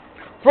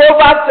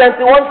 Proverbs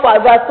 21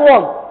 verse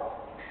 1.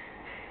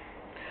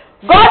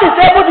 God is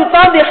able to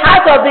turn the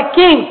heart of the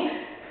king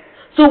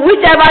to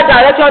whichever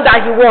direction that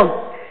he wants.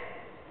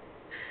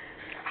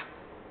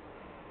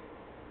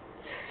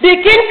 The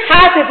king's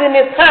heart is in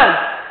his hand,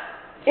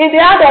 in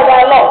the hand of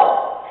our Lord.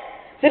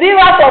 The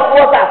rivers of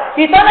water.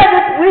 He turned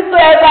it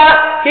whithersoever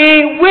he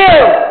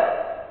will.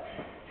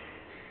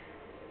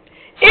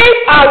 If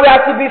I were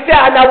to be fair,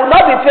 and I will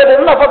not be fair,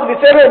 none of us will be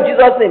fair in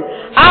Jesus' name,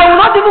 I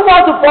will not even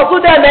want to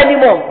pursue them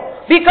anymore.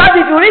 Because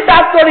if you read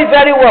that story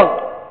very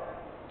well,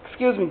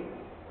 excuse me,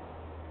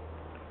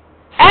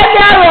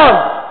 earlier on,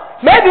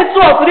 maybe 2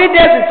 or 3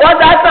 days before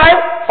that time,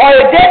 or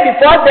a day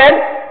before then,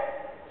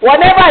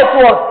 whatever it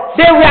was,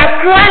 they were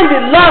crying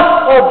the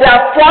loss of their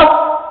first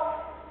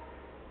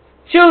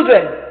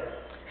children.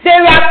 They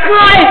were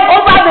crying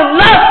over the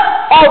loss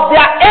of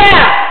their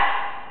heir.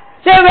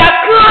 They were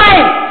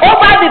crying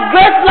over the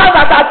great loss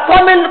that had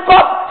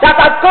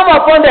come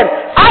upon them.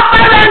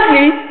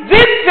 Apparently,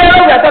 this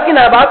Pharaoh we are talking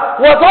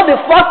about was not the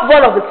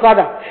firstborn of his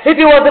father. If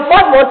he was the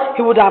firstborn,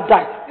 he would have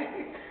died.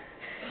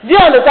 Do you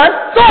understand?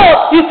 So,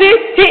 you see,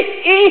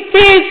 he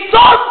is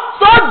so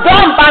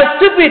dumb and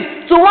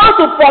stupid to want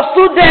to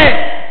pursue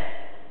them.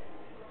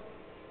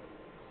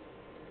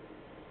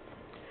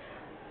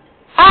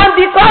 And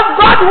because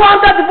God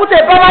wanted to put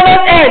a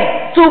permanent end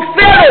to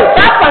Pharaoh,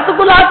 that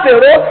particular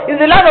Pharaoh in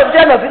the land of the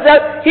children of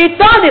Israel, he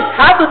turned his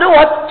heart to do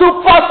what? To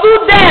pursue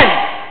them.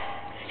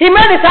 He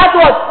made his heart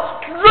what?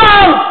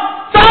 Strong,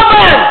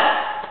 stubborn.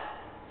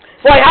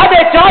 For he had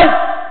a choice.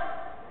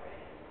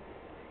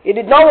 He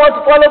did not want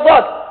to follow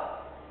God.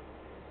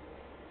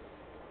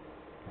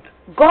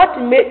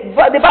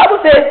 The Bible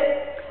says,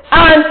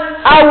 and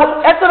I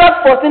will, Exodus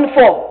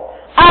 14:4,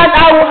 and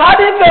I will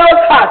harden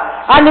Pharaoh's heart,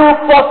 and he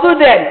will pursue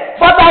them.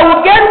 But I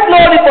will gain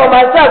glory for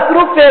myself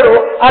through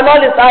Pharaoh and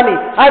all his army,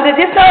 and the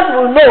Egyptians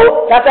will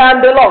know that I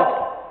am the Lord.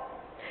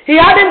 He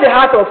hardened the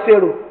heart of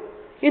Pharaoh.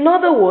 In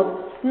other words,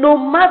 no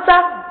matter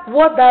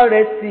what that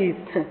Red Sea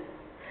is,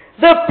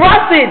 the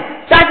person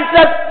that is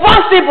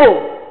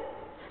responsible,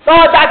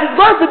 or that is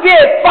going to be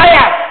a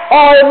fire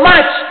or a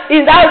match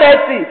in that Red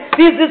Sea,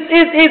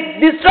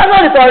 the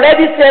struggle is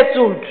already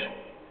settled.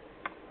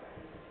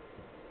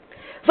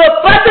 The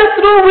person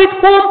through which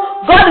whom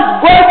God is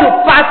going to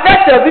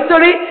perfect your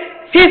victory,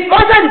 his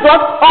conscience is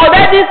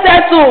already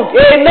settled.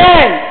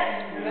 Amen.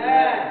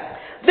 Amen.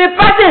 The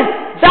person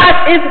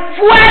that is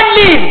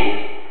fueling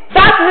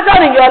that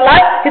situation in your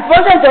life, his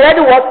conscience is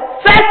already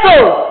what?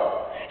 Settled.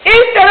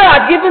 If Pharaoh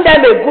had given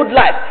them a good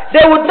life,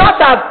 they would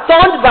not have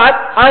turned back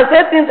and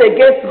said things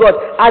against God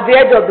at the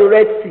edge of the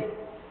Red Sea.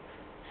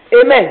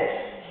 Amen.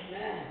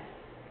 Amen.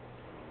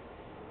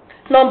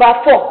 Number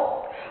 4.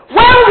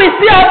 When we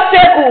see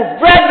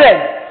obstacles, brethren,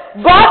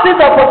 God sees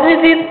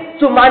opportunities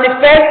to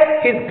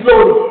manifest His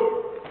glory.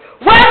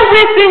 When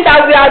we think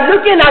that we are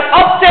looking at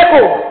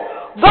obstacles,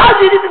 God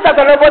uses it as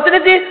an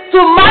opportunity to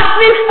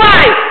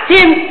magnify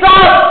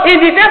Himself in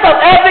the face of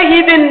every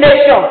heathen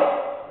nation.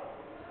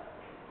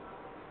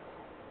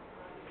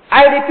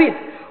 I repeat,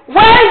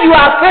 when you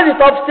are faced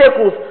with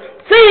obstacles,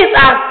 see it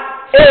as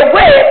a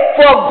way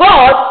for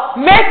God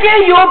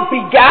making you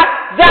bigger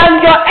than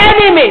your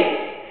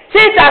enemy.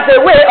 See it as a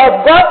way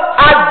of God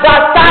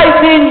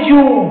advertising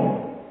you.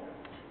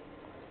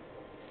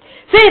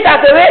 See it as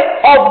a way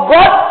of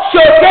God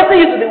showcasing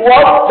you to the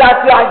world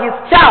that you are His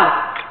child.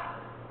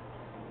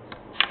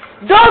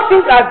 Don't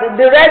think of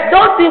the Red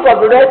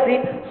Sea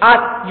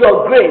as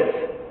your grave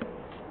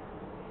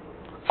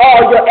or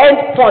your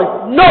end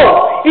point.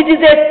 No, it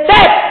is a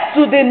step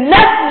to the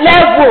next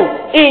level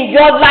in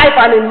your life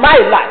and in my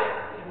life.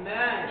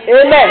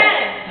 Amen.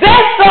 They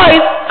saw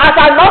it as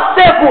an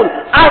obstacle,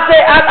 as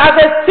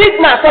a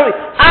stigma, as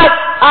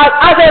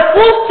a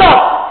full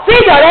stop. See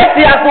the Red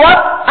Sea as what?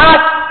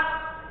 As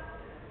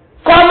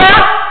comma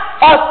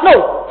or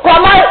no.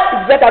 Comma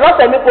is better, not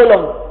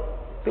semicolon.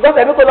 Because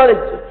semicolon is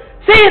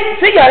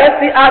see your Red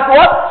Sea as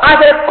what? As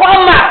a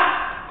comma.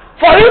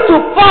 For you to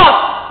pause,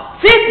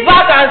 sit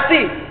back and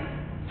see.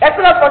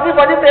 Exodus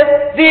 14:40 says,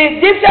 the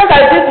Egyptians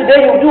that you see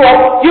today,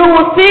 you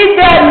will see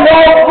them no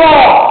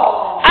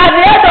more. At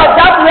the end of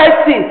that Red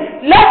Sea,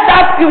 let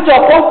that future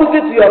come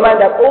quickly to your mind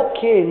that,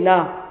 okay,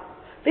 now,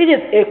 this is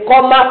a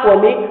comma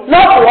for me,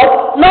 not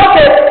what? Not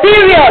a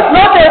period,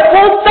 not a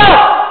full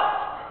stop.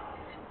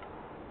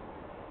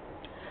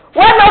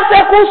 When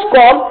obstacles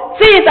come,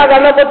 see it as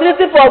an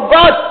opportunity for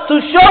God to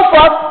show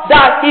forth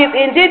that He is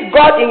indeed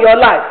God in your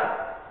life.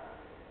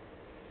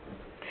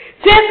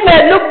 Things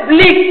may look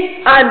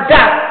bleak and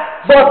dark,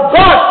 but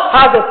God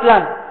has a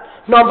plan.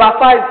 Number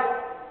 5.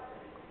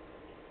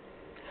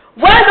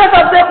 When those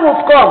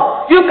obstacles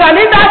come, you can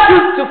either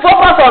choose to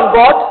focus on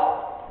God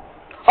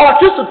or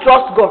choose to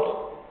trust God.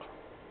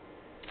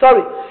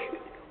 Sorry.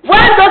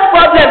 When those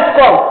problems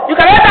come, you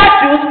can either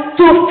choose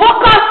to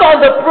focus on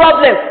the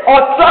problem or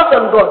trust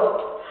on God.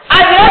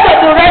 At the end of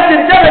the Red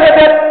Sea,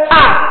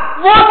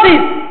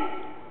 Moses,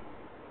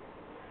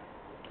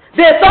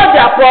 they solved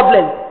their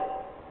problem,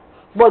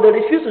 but they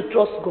refused to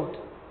trust God.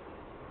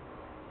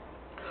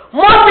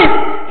 Moses,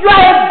 you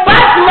are a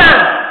bad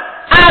man.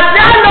 Are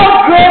there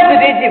no graves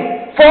in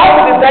Egypt for us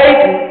to be buried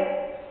in?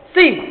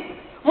 See,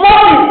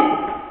 Moses,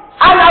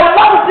 and I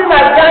want to see my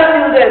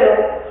grandchildren.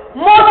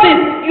 Moses,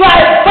 you are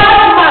a bad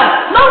man.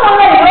 No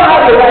wonder you don't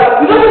have a wife.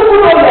 You don't even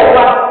know your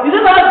wife. You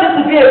don't want this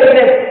to be a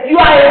witness. You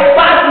are a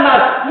bad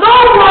man. No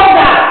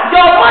wonder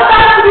your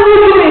mother threw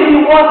you in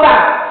the water.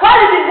 Why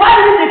did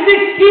the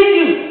fish kill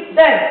you?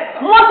 Then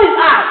Moses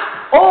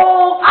asked,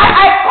 oh,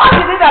 I caught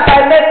the day that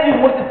I met you,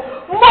 Moses.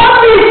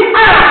 Moses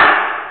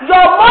asked,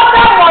 your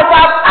mother must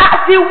have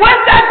asked, she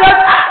waited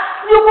just asked.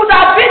 You could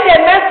have been a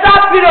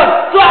menstrual period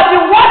to have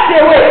been washed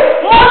away.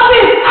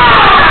 Moses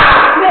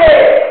asked,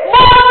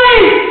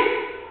 Moses!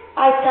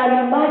 I can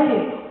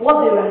imagine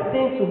what they were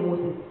saying to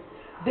Moses.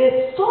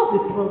 They saw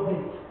the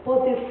problem,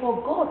 but they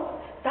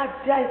forgot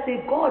that there is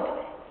a God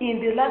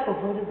in the life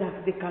of Moses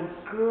that they can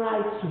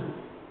cry to.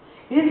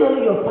 It is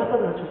only your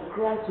pastor that will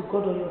cry to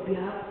God on your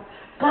behalf.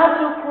 Can't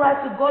you cry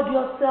to God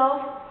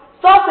yourself?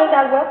 Stop saying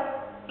that. Well,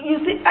 you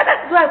see,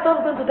 that's why I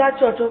started going to that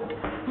church.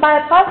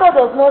 My pastor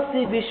does not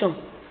see vision.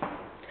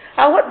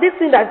 And what this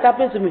thing that's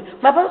happening to me,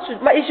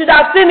 he should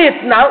have seen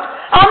it now.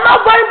 I'm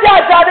not going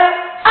there, Daddy.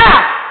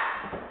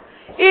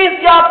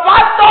 Is your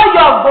pastor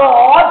your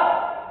God?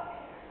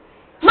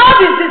 Not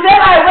is the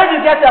same eye when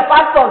you get your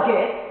pastor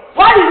here.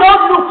 Why you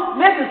don't look,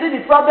 make you see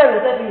the problem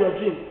yourself in your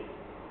dream?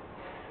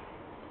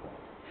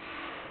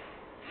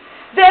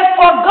 They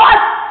forgot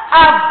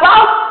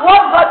about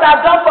what God has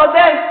done for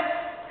them.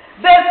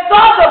 They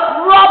saw the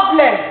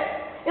problem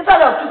instead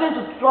of choosing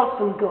to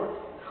trust in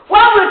God.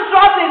 When we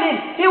trust in Him,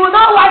 He will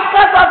not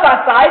cast us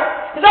aside.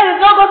 He said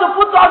He's not going to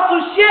put us to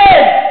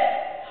shame.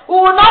 We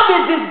will not be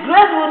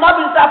disgraced. We will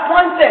not be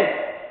disappointed.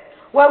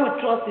 When we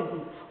trust in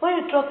Him. When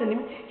you trust in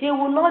Him, He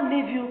will not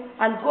leave you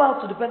and go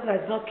out to the person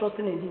that is not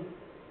trusting in Him.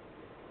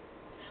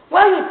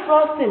 When you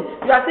trust Him,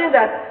 you are saying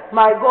that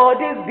my God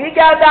is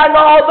bigger than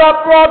all the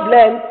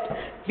problems,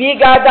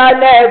 bigger than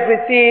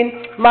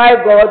everything. My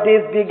God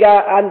is bigger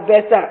and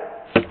better.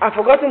 I've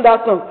forgotten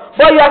that song.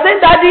 But you are saying,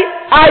 Daddy,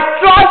 I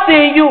trust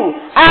in you.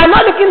 I am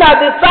not looking at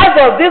the size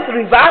of this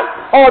river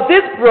or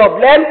this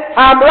problem.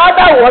 I'm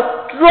rather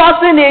what?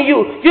 Trusting in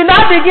you. You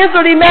now begin to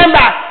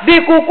remember the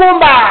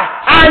cucumber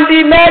and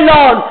the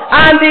melon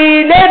and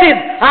the ladies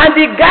and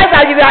the guys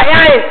that you were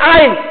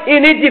eyeing in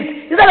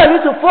Egypt. Instead of you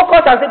to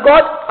focus and say,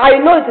 God, I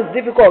know it is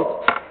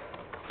difficult.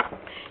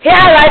 Here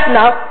right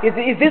now is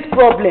this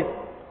problem.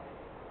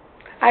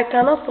 I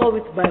cannot solve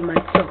it by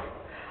myself.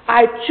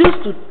 I choose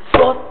to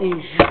trust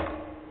in you.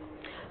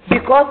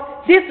 Because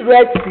this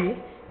Red Sea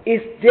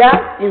is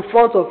there in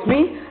front of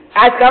me.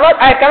 I cannot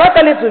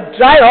tell it to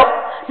dry up.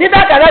 Neither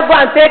can I go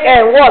and take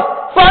a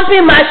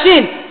pumping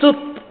machine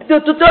to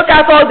take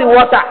out all the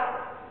water.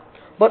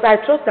 But I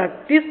trust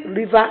that this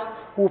river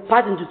will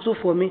part into two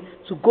for me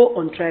to go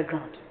on dry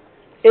ground.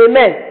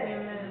 Amen.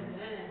 Amen.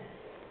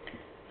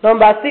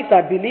 Number 6,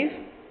 I believe.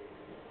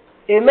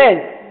 Amen.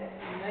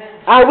 Amen.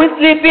 Are we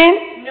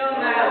sleeping? No,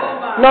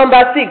 my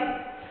Number 6.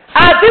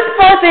 At this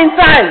point in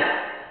time,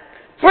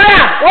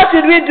 prayer, what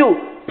should we do?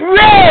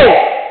 Pray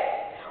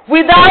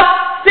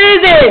without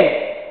ceasing.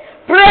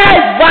 Prayer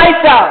is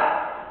vital.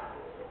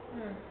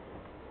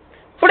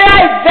 Prayer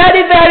is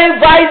very, very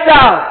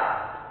vital.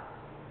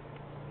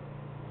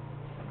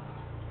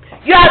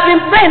 You have been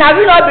praying. Have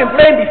you not been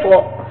praying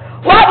before?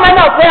 What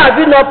manner of prayer have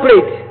you not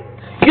prayed?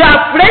 You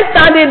have prayed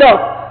standing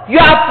up. You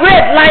have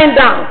prayed lying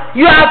down.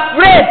 You have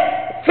prayed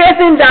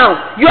facing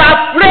down. You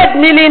have prayed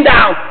kneeling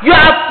down. You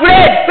have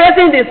prayed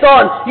facing the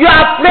sun. You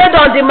have prayed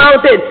on the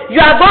mountain.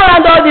 You have gone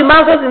around all the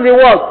mountains in the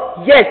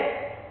world. Yes,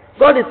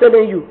 God is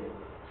telling you,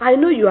 I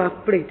know you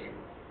have prayed,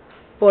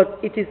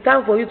 but it is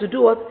time for you to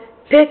do what?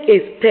 Take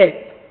a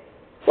step.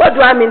 What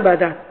do I mean by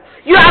that?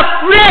 You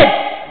have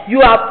prayed.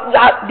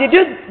 Did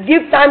you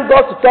give time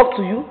God to talk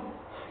to you?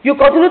 You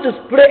continue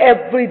to pray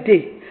every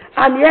day.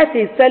 And yet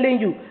He is telling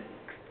you,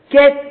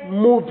 get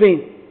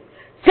moving.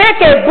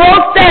 Take a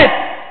bold step.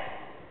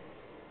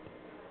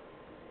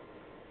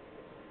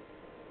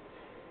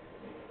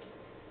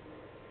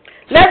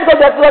 Let's go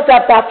to Exodus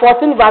chapter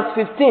 14, verse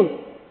 15.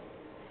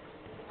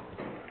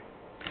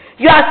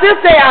 You are still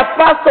saying,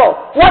 Pastor,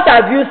 what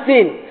have you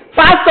seen?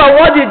 Pastor,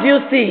 what did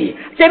you see?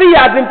 Maybe you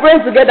have been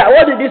praying together.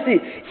 What did you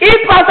see? If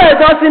Pastor has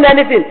not seen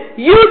anything,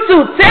 you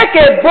too take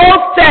a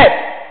bold step.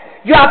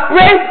 You are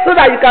praying so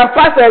that you can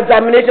pass your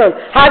examination.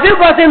 Have you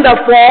gotten the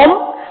form?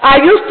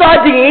 Are you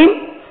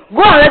studying? Go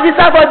and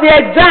register for the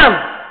exam.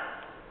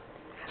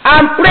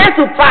 And pray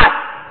to pass.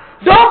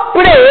 Don't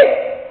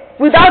pray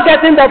without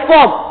getting the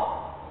form.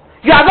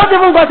 You have not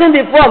even gotten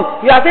the form.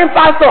 You are saying,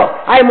 Pastor,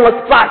 I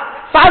must pass.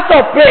 Pastor,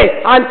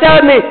 pray and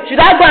tell me,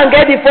 should I go and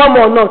get the form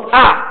or not?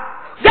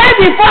 Get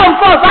the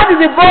form first. That is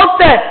the bold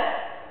step.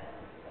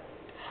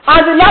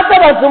 And the Lord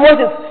said unto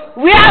Moses,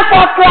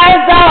 wherefore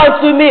cries thou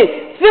unto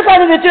me? Speak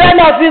unto the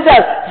children of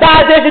Israel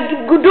that they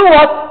should do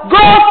what?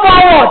 Go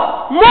forward.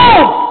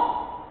 Move.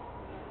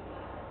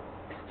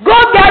 Go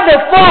get the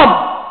form.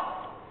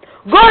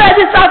 Go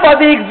register for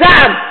the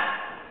exam.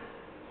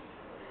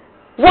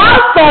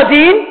 While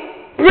studying,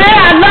 pray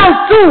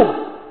along too.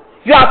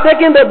 You are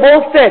taking the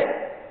bold step.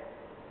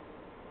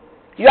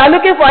 You are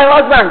looking for a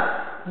husband.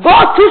 Go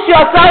touch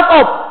yourself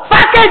up.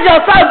 Package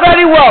yourself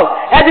very well.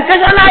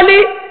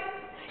 Educationally,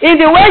 in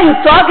the way you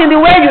talk, in the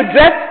way you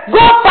dress, go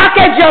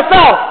package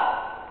yourself.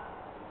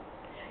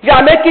 You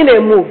are making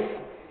a move.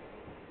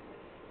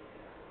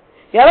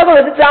 You are not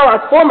going to sit down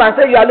at home and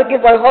say you are looking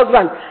for a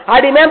husband.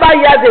 I remember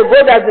years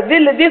ago that this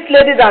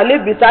lady that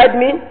lived beside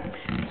me,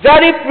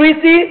 very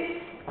pretty,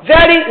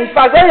 in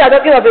fact, when you are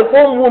talking of a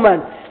home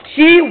woman,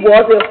 she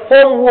was a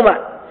home woman.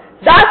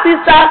 That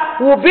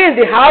sister will be in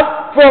the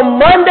house from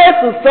Monday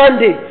to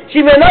Sunday.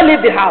 She may not leave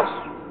the house.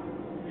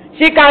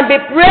 She can be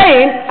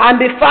praying and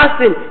be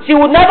fasting. She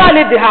would never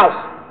leave the house.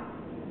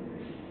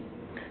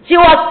 She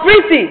was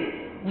pretty,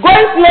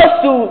 going close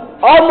to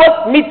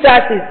almost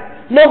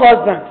mid-30s, no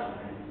husband.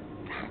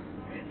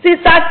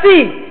 Sister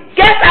C,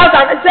 get out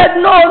and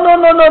said, no.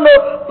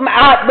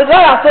 The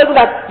God has told me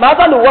that my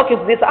husband will walk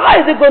into this house.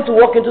 How is he going to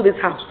walk into this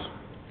house?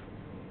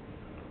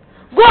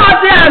 Go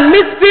out there and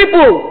meet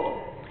people.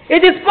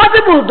 It is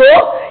possible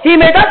though, he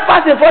may just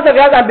pass in front of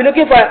your house and be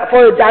looking for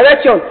a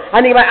direction,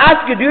 and he might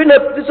ask you, do you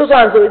know this so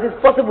and so? It is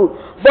possible.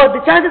 But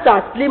the chances are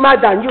slimmer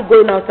than you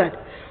going outside.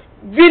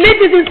 Believe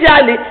it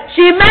sincerely,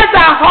 she met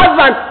her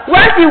husband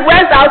when she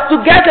went out to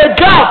get a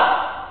job.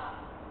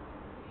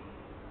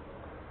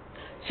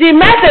 She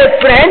met a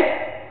friend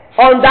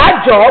on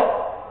that job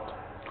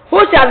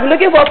who she has been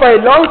looking for a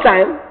long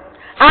time.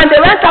 And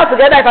they went out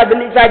together, if I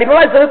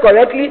remember it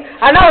correctly.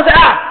 And I was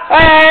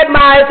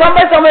like,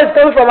 somebody is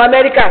coming from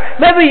America.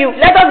 Maybe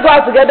let us go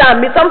out together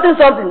and meet something.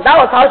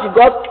 That was how she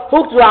got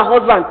hooked to her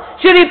husband.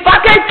 She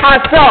repackaged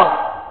herself.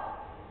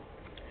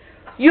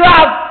 You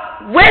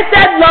have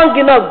waited long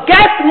enough.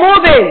 Get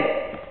moving.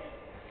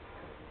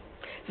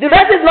 The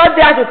rest is not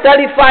there to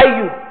terrify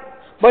you,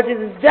 but it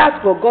is there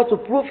for God to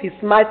prove His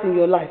might in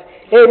your life.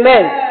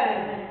 Amen.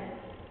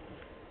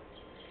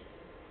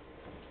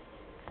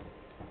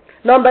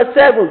 Number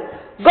 7,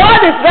 God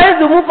is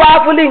ready to move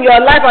powerfully in your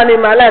life and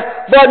in my life.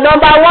 But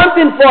number 1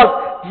 thing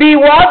first, be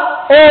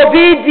what?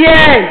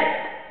 Obedient.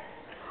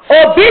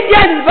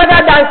 Obedience is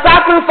better than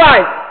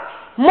sacrifice.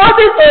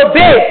 Moses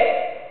obeyed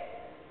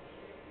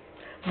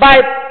by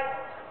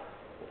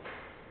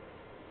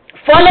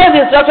following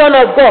the instruction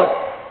of God.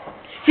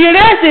 He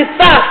raised his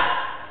staff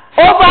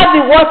over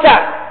the water,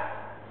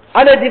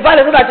 and the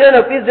divine so that children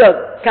of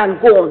Israel can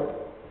go on.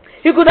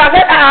 He could have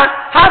said,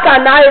 how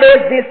can I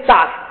raise this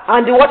staff?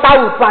 And the water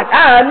will part.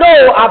 God.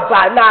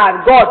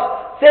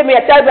 Tell me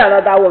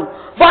another one.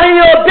 But he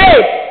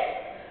obeyed.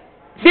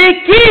 The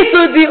key to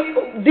the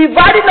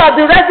dividing of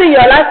the rest in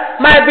your life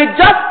might be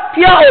just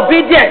pure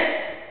obedience.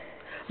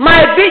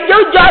 Might be you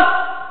just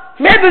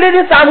maybe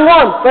reading Psalm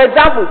 1, for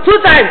example, 2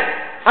 times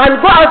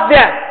and go out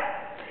there.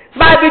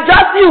 Might be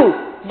just you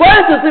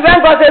going to sleep when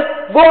God says,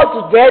 go to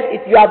bed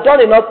if you have done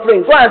enough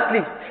praying. Go and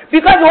sleep.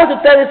 Because he wants to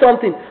tell you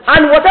something.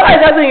 And whatever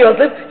is happening in your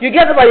sleep, you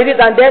get up and you do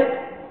it, and then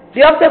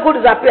the obstacle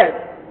disappears.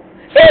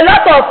 A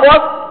lot of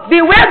us,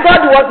 the way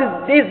God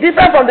works is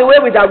different from the way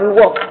that we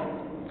work.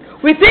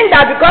 We think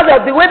that because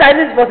of the way that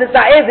it is for Sister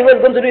A, the way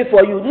it's going to do it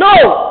for you. No!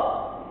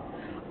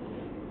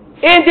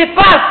 In the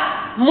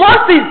past,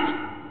 Moses,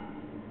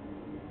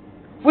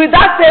 with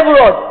that same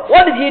rod,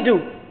 what did he do?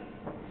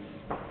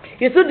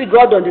 He threw the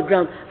rod on the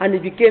ground and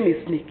it became a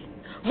snake.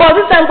 But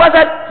this time God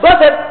said,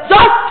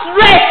 just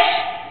stretch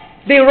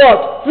the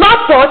rod.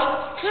 Not touch,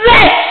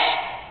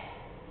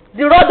 stretch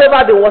the rod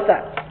over the water.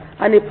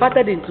 And it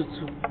parted into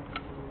two.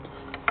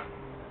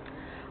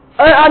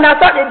 And I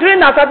thought,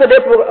 during our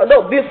Saturday program,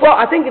 no, before,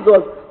 I think it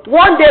was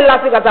one day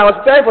last week as I was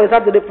preparing for the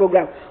Saturday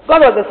program,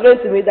 God was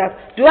explaining to me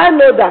that, do I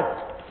know that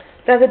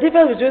there's a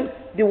difference between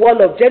the wall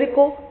of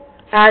Jericho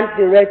and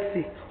the Red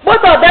Sea? Both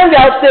of them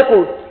were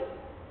obstacles.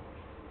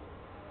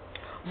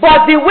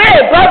 But the way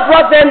God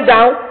brought them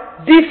down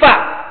differ.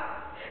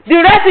 The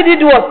Red Sea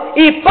did what?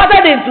 He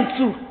parted into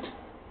two.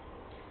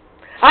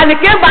 And he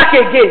came back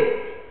again.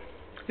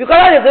 Because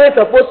that is the way it's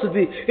supposed to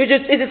be. It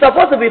is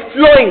supposed to be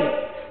flowing,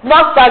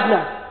 not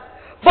stagnant.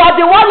 But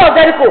the wall of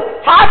Jericho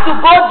had to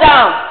go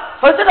down.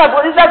 Instead of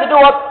Israel to do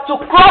what? To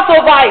cross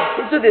over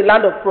it into the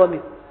land of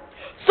promise.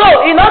 So,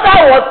 in other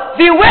words,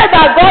 the way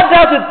that God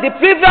dealt with the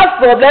previous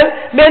problem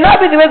may not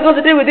be the way He's going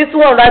to deal with this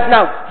one right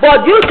now.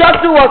 But you just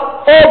do what?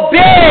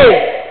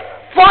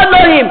 Obey.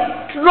 Follow Him.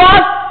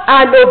 Trust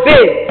and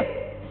obey.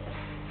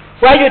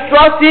 When you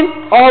trust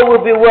Him, all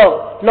will be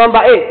well.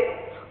 Number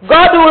 8.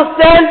 God will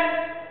send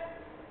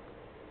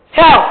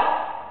help.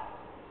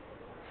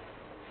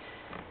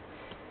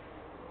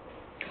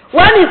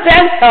 When He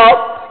sends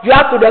help, you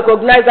have to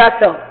recognize that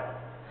help.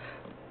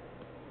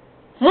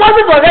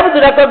 Moses was able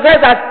to recognize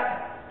that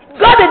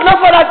God did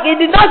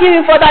not give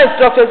him further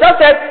instructions. Just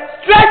said,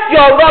 stretch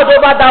your rod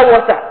over that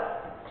water.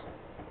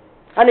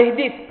 And he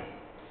did.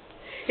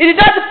 He did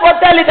not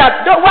tell it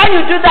that, when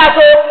you do that,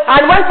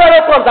 and when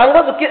Pharaoh comes, I'm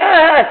going to kill,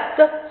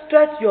 just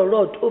stretch your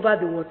rod over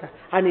the water.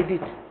 And he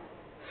did.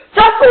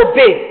 Just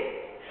obey.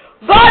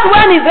 God,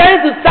 when He's ready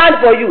to stand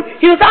for you,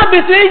 He will stand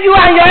between you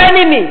and your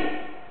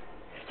enemy.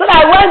 So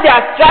that when they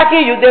are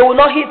striking you, they will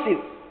not hit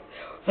you.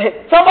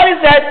 Somebody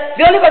said,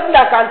 the only person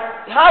that can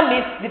harm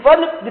is the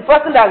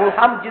person that will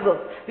harm Jesus.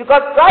 Because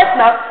right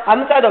now,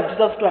 I'm inside of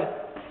Jesus Christ.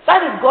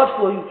 That is God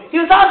for you.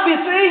 He will stand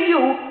between you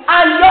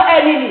and your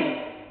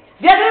enemy.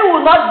 The enemy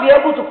will not be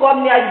able to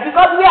come near you.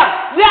 Because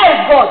where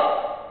is God?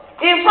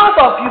 In front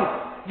of you.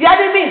 The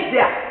enemy is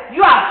there.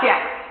 You are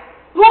there.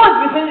 Who is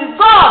between you?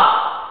 God.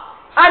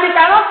 And He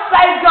cannot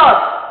strike God.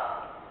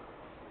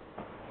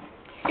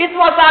 It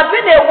must have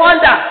been a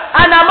wonder.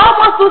 And I'm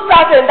almost too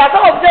certain that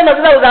some of the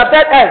of would have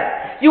said,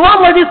 you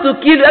want Moses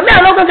to kill you? I mean,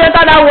 I'm not going to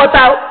enter that water.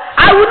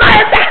 I will not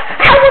enter.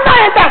 I will not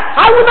enter.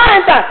 I will not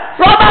enter.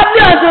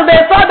 Probably until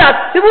they saw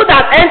that people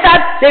that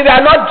entered, they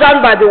were not drowned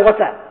by the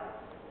water.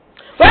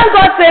 When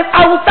God says,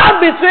 I will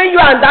stand between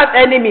you and that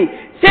enemy,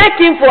 take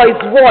Him for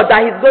His word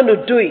that He's going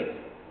to do it.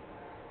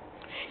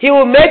 He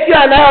will make you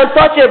and I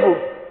untouchable.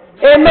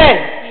 Amen.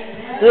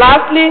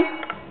 Lastly,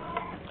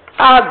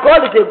 our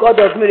God is a God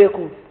of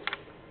miracles.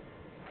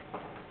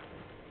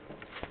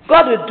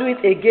 God will do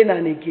it again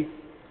and again,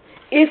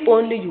 if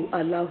only you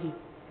allow Him.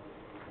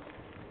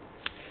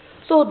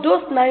 So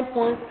those 9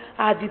 points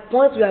are the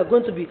points we are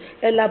going to be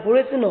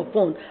elaborating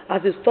upon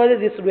as we study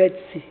this Red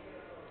Sea.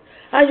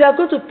 And you are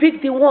going to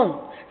pick the one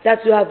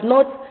that you have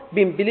not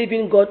been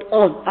believing God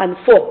on and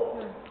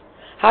for.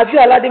 Have you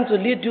allowed Him to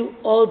lead you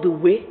all the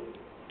way?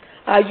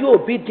 Are you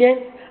obedient?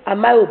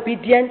 Am I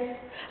obedient?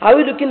 Are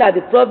we looking at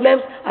the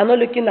problems and not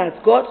looking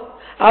at God?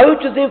 Are we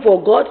choosing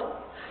for God?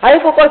 Are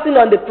you focusing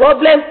on the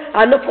problem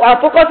and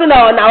focusing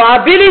on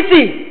our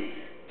ability?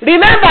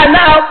 Remember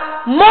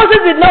now,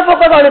 Moses did not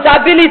focus on his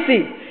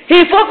ability. He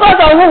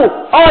focused on who?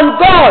 On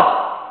God.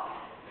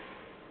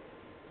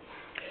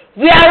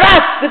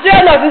 Whereas the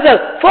children of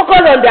Israel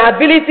focused on their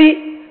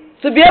ability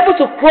to be able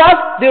to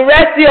cross the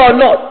Red Sea or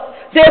not.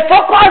 They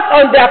focused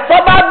on their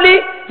probably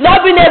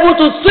not being able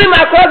to swim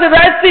across the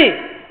Red Sea.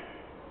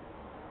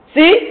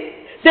 See?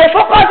 They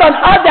focused on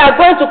how they are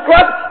going to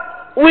cross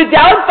with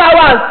their own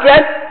power and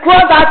strength,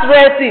 cross that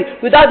Red Sea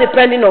without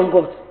depending on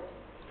God.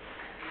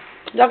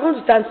 You are going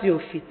to stand to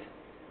your feet.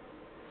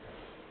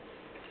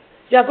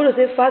 You are going to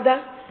say,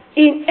 Father,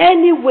 in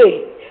any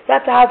way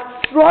that I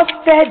have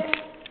trusted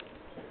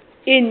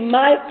in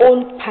my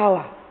own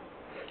power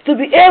to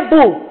be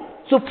able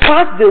to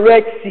pass the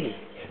Red Sea,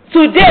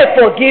 today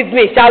forgive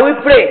me. Shall we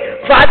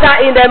pray?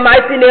 Father, in the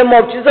mighty name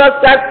of Jesus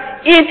Christ,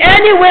 in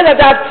any way that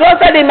I have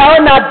trusted in my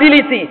own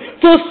ability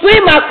to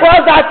swim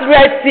across that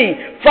Red Sea,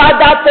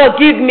 Father,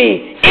 forgive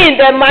me in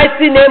the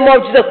mighty name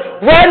of Jesus.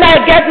 when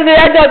I get to the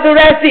edge of the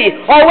Red Sea,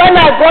 or when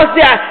I got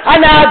there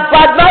and I have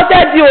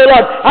badmouthed you, O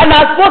Lord, and I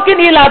have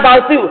spoken ill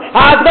about you,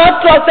 I have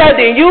not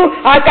trusted in you,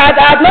 I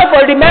have not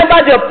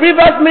remembered your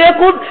previous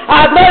miracles,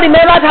 I have not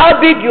remembered how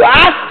big you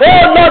are.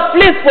 Oh Lord,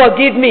 please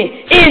forgive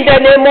me in the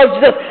name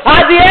of Jesus.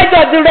 At the edge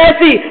of the Red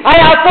Sea, I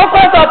have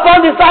focused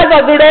upon the size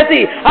of the Red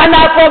Sea, and I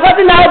have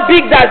forgotten how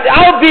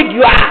big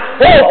you are.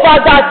 Oh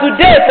Father,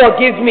 today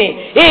forgive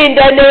me in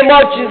the name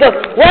of Jesus.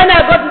 When I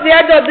got to the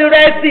edge of the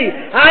Red Sea,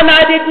 and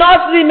I did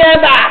not remember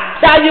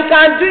that you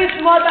can do it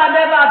more than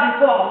ever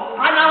before,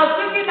 and I was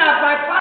thinking that my